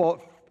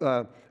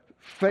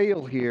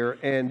fail here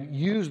and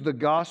use the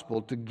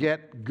gospel to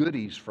get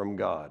goodies from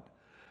God?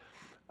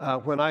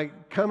 When I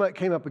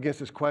came up against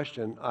this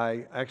question,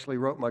 I actually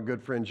wrote my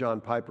good friend John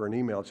Piper an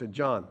email. I said,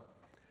 John,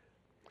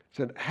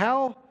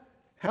 how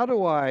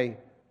do I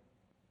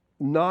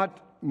not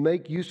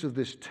make use of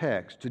this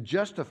text to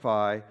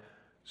justify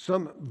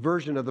some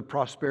version of the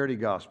prosperity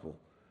gospel?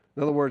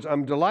 In other words,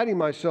 I'm delighting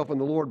myself in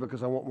the Lord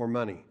because I want more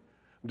money.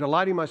 I'm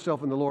delighting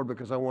myself in the Lord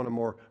because I want a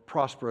more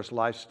prosperous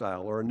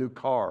lifestyle or a new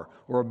car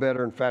or a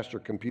better and faster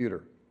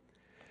computer.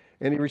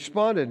 And he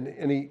responded,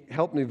 and he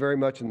helped me very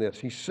much in this.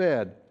 He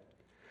said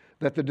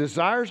that the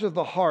desires of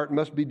the heart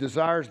must be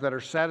desires that are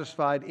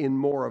satisfied in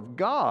more of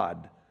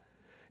God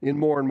in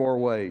more and more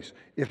ways.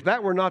 If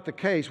that were not the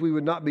case, we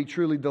would not be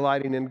truly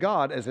delighting in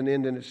God as an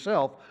end in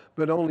itself,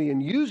 but only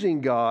in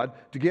using God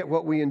to get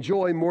what we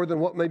enjoy more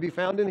than what may be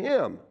found in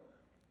Him.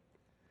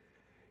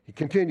 He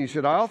continues, he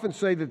said, I often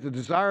say that the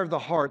desire of the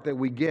heart that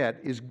we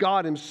get is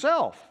God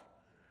Himself.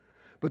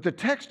 But the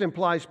text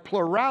implies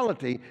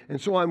plurality,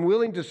 and so I'm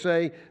willing to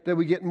say that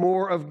we get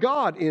more of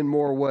God in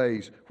more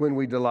ways when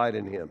we delight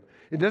in Him.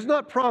 It does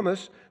not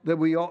promise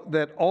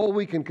that all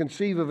we can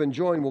conceive of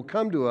enjoying will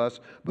come to us,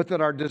 but that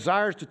our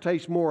desires to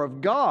taste more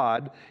of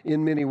God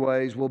in many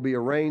ways will be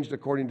arranged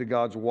according to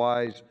God's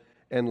wise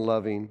and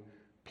loving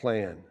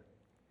plan.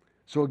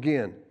 So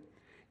again,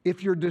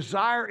 if your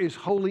desire is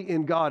wholly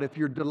in God, if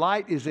your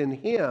delight is in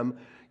Him,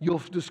 you'll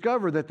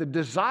discover that the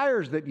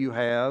desires that you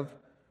have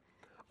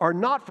are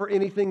not for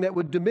anything that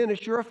would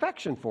diminish your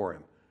affection for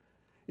Him.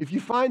 If you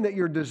find that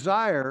your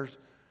desires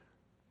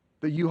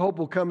that you hope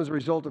will come as a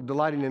result of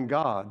delighting in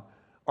God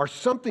are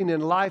something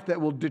in life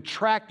that will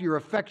detract your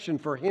affection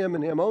for Him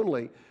and Him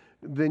only,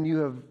 then you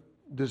have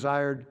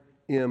desired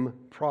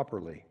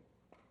improperly.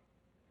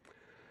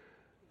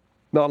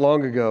 Not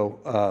long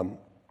ago,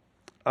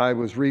 I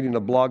was reading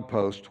a blog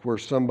post where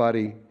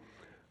somebody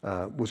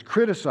was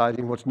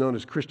criticizing what's known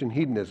as Christian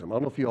hedonism. I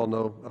don't know if you all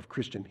know of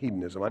Christian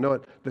hedonism. I know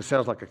this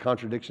sounds like a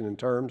contradiction in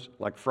terms,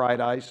 like fried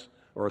ice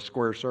or a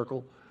square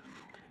circle.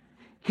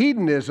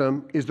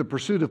 Hedonism is the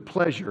pursuit of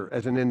pleasure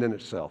as an end in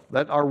itself.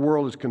 That our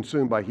world is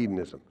consumed by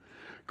hedonism.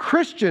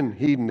 Christian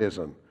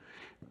hedonism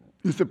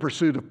is the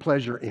pursuit of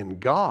pleasure in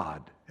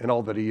God and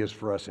all that He is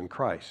for us in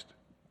Christ.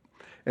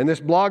 And this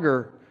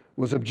blogger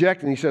was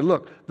objecting. He said,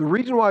 look, the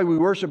reason why we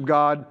worship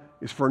God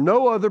is for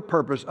no other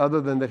purpose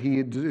other than that He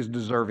is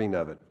deserving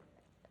of it.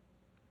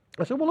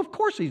 I said, well, of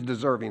course He's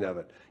deserving of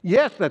it.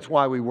 Yes, that's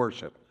why we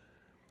worship.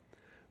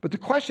 But the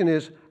question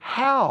is,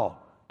 how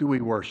do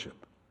we worship?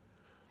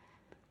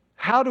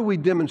 How do we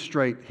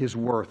demonstrate His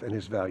worth and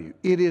His value?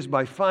 It is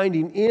by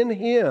finding in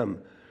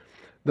Him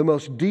the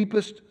most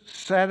deepest,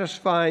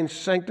 satisfying,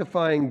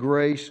 sanctifying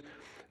grace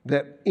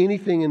that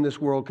anything in this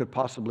world could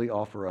possibly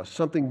offer us.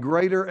 Something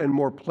greater and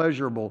more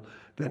pleasurable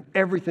than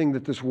everything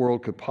that this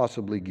world could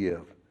possibly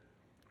give.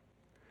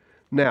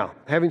 Now,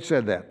 having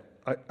said that,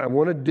 I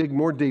want to dig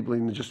more deeply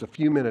in just a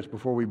few minutes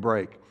before we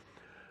break.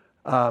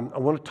 I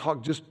want to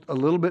talk just a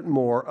little bit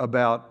more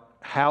about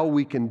how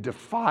we can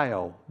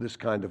defile this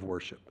kind of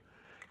worship,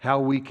 how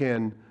we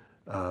can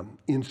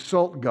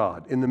insult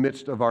God in the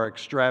midst of our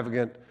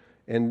extravagant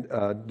and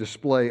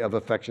display of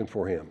affection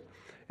for Him.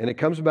 And it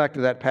comes back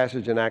to that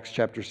passage in Acts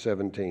chapter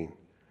 17.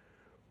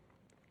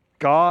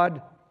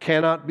 God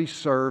cannot be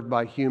served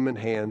by human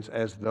hands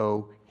as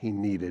though He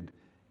needed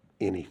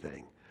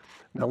anything.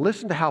 Now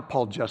listen to how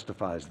Paul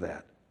justifies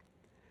that.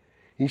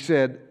 He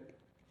said,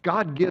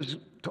 God gives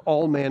to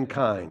all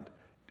mankind,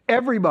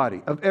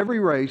 everybody of every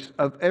race,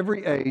 of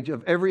every age,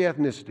 of every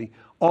ethnicity,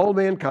 all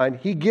mankind,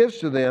 He gives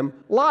to them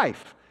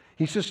life.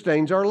 He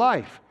sustains our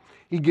life.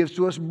 He gives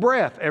to us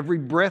breath. Every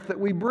breath that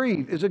we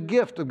breathe is a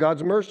gift of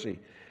God's mercy.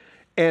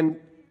 And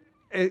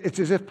it's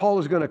as if Paul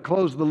is going to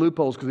close the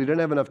loopholes because he didn't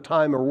have enough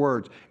time or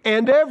words.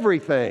 And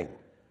everything.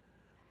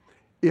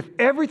 If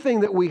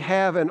everything that we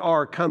have and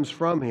are comes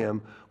from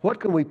Him, what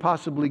can we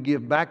possibly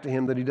give back to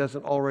Him that He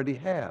doesn't already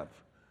have?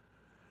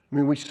 I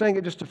mean, we sang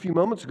it just a few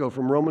moments ago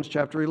from Romans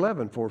chapter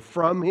 11. For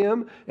from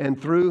Him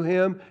and through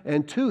Him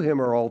and to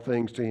Him are all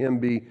things. To Him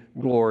be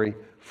glory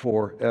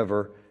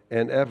forever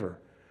and ever.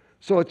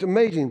 So it's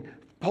amazing.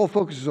 Paul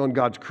focuses on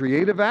God's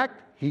creative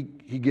act. He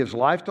gives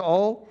life to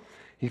all.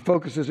 He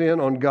focuses in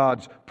on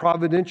God's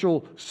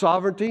providential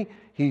sovereignty.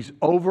 He's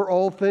over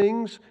all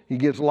things. He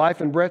gives life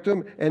and breath to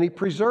them, and He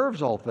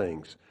preserves all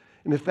things.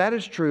 And if that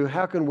is true,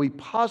 how can we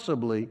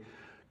possibly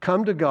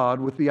come to God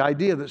with the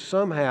idea that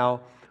somehow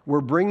we're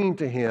bringing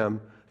to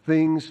Him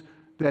things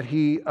that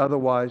He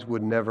otherwise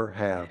would never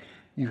have?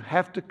 You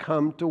have to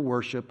come to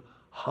worship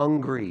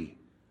hungry.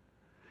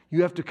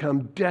 You have to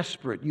come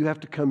desperate. You have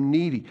to come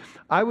needy.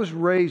 I was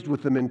raised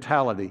with the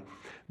mentality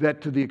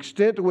that to the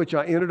extent to which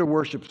I entered a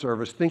worship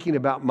service thinking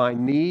about my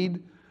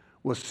need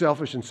was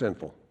selfish and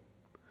sinful.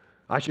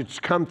 I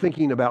should come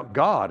thinking about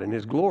God and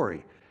His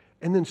glory.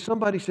 And then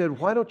somebody said,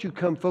 why don't you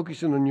come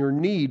focusing on your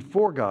need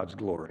for God's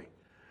glory?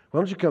 Why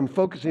don't you come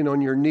focusing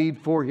on your need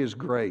for His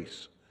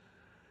grace?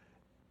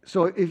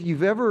 So if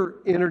you've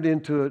ever entered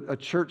into a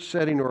church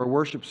setting or a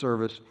worship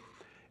service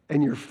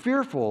and you're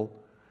fearful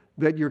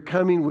that you're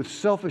coming with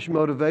selfish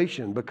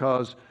motivation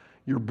because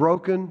you're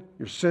broken,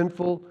 you're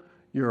sinful,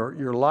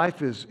 your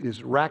life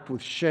is racked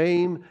with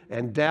shame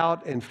and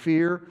doubt and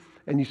fear,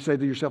 and you say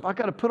to yourself, I've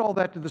got to put all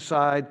that to the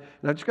side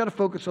and I just got to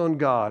focus on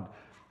God.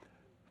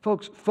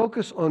 Folks,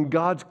 focus on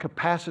God's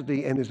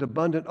capacity and His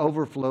abundant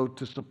overflow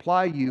to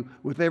supply you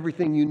with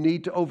everything you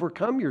need to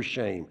overcome your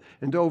shame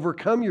and to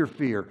overcome your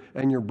fear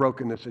and your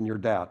brokenness and your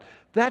doubt.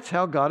 That's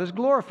how God is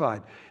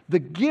glorified. The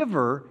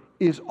giver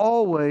is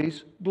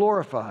always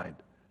glorified,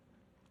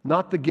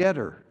 not the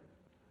getter.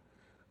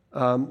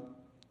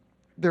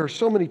 There are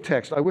so many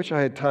texts. I wish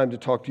I had time to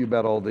talk to you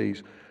about all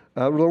these.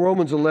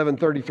 Romans 11,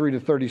 33 to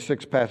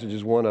 36 passage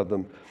is one of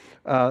them.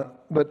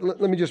 But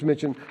let me just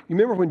mention, you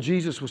remember when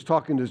Jesus was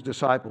talking to His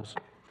disciples?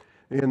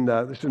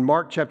 It's in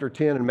Mark chapter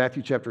 10 and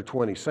Matthew chapter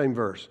 20, same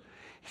verse.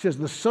 He says,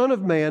 the Son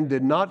of Man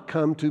did not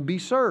come to be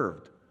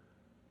served,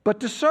 but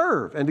to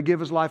serve and to give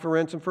His life a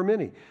ransom for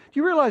many. Do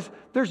you realize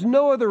there's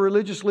no other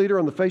religious leader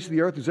on the face of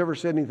the earth who's ever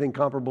said anything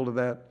comparable to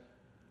that?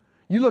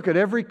 You look at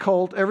every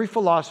cult, every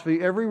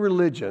philosophy, every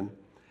religion,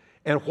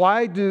 and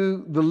why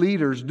do the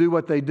leaders do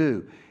what they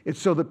do? It's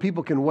so that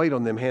people can wait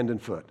on them hand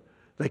and foot.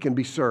 They can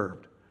be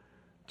served.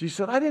 Jesus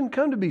said, I didn't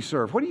come to be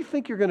served. What do you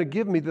think you're going to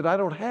give me that I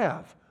don't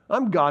have?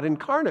 I'm God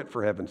incarnate,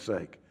 for heaven's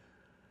sake.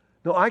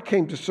 No, I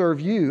came to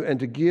serve you and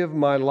to give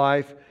my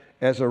life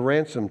as a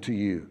ransom to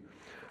you.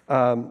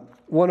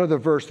 One other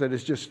verse that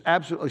is just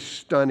absolutely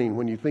stunning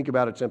when you think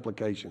about its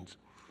implications.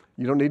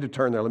 You don't need to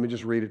turn there. Let me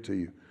just read it to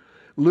you.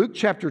 Luke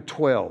chapter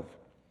 12.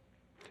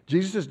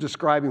 Jesus is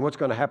describing what's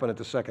going to happen at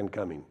the second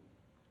coming.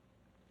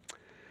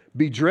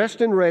 Be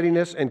dressed in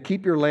readiness and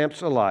keep your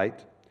lamps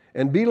alight,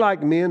 and be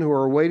like men who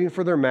are waiting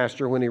for their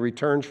master when he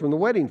returns from the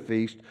wedding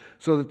feast,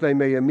 so that they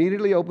may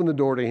immediately open the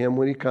door to him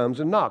when he comes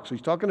and knocks. So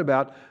he's talking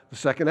about the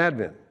second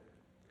advent.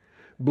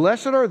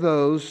 Blessed are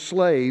those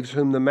slaves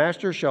whom the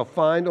master shall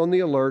find on the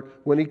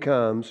alert when he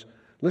comes.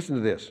 Listen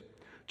to this.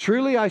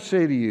 Truly I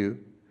say to you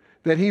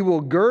that he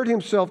will gird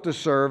himself to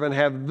serve and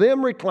have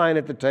them recline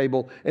at the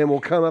table and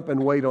will come up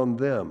and wait on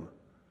them.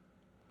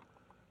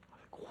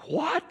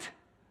 What?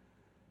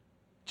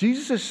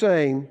 Jesus is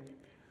saying,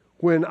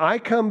 when I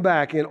come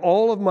back in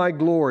all of my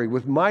glory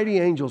with mighty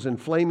angels in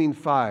flaming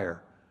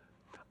fire,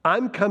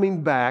 I'm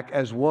coming back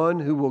as one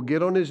who will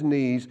get on his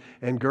knees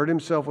and gird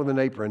himself with an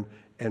apron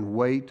and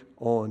wait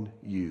on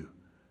you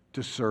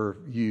to serve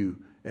you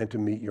and to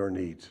meet your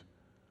needs.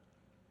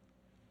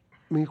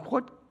 I mean,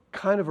 what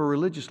kind of a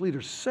religious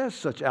leader says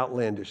such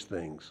outlandish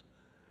things?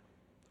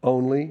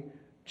 Only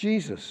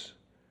Jesus.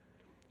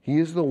 He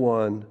is the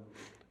one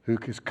who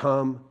has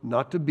come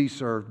not to be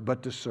served,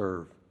 but to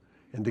serve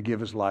and to give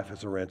his life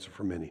as a ransom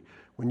for many.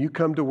 When you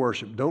come to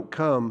worship, don't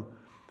come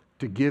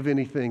to give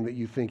anything that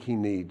you think he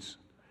needs.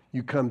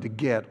 You come to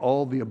get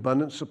all the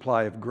abundant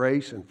supply of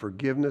grace and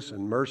forgiveness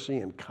and mercy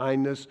and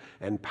kindness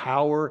and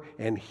power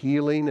and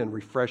healing and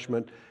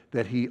refreshment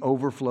that he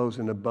overflows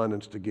in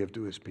abundance to give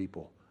to his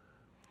people.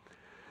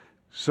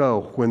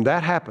 So when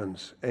that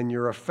happens and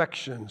your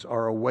affections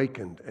are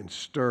awakened and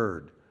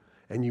stirred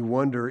and you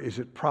wonder, is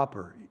it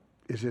proper?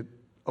 Is it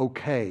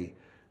okay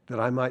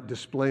that I might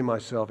display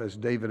myself as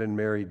David and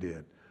Mary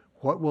did?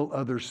 What will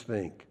others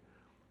think?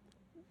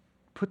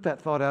 Put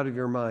that thought out of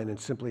your mind and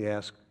simply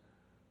ask,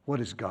 what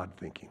is God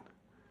thinking?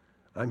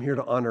 I'm here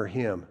to honor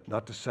him,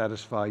 not to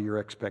satisfy your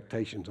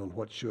expectations on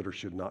what should or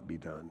should not be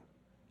done.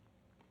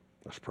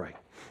 Let's pray.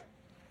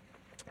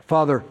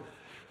 Father,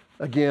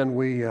 again,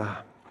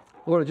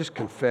 Lord, I just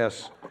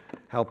confess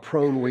how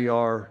prone we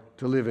are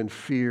to live in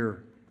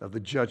fear of the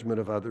judgment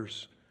of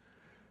others,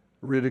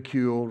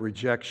 ridicule,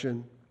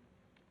 rejection,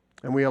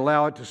 and we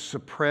allow it to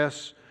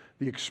suppress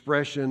the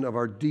expression of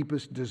our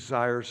deepest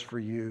desires for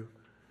you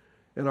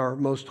and our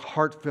most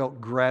heartfelt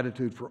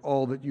gratitude for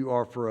all that you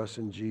are for us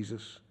in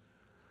Jesus.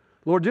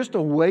 Lord, just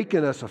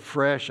awaken us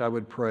afresh, I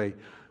would pray,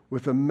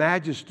 with the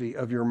majesty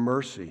of your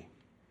mercy,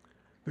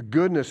 the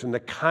goodness and the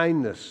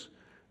kindness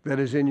that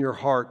is in your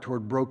heart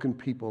toward broken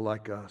people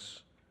like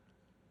us.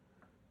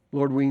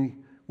 Lord, we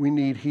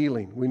need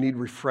healing. We need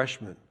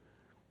refreshment.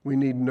 We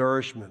need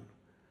nourishment.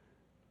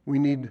 We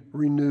need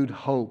renewed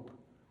hope.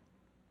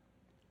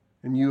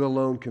 And you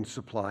alone can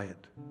supply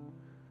it.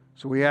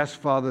 So we ask,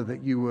 Father,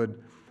 that you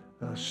would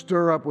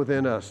stir up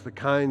within us the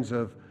kinds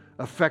of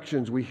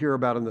affections we hear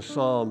about in the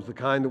Psalms, the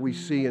kind that we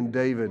see in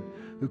David,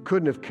 who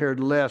couldn't have cared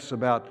less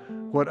about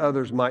what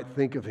others might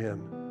think of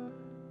him,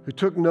 who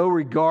took no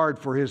regard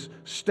for his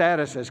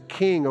status as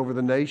king over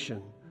the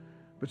nation,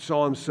 but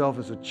saw himself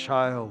as a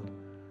child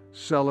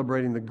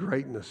celebrating the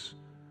greatness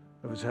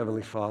of his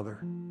heavenly Father.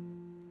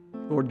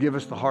 Lord, give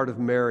us the heart of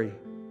Mary,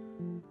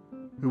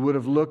 who would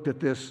have looked at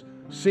this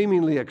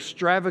seemingly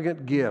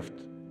extravagant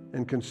gift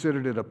and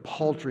considered it a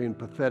paltry and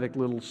pathetic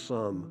little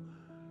sum,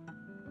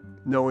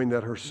 knowing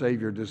that her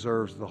Savior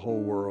deserves the whole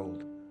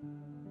world.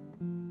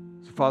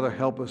 So, Father,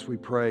 help us, we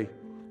pray,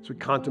 as we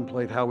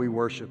contemplate how we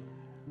worship,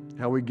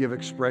 how we give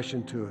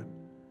expression to it.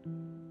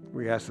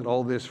 We ask that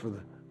all this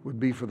would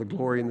be for the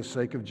glory and the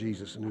sake of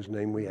Jesus, in whose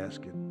name we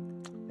ask it.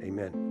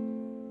 Amen.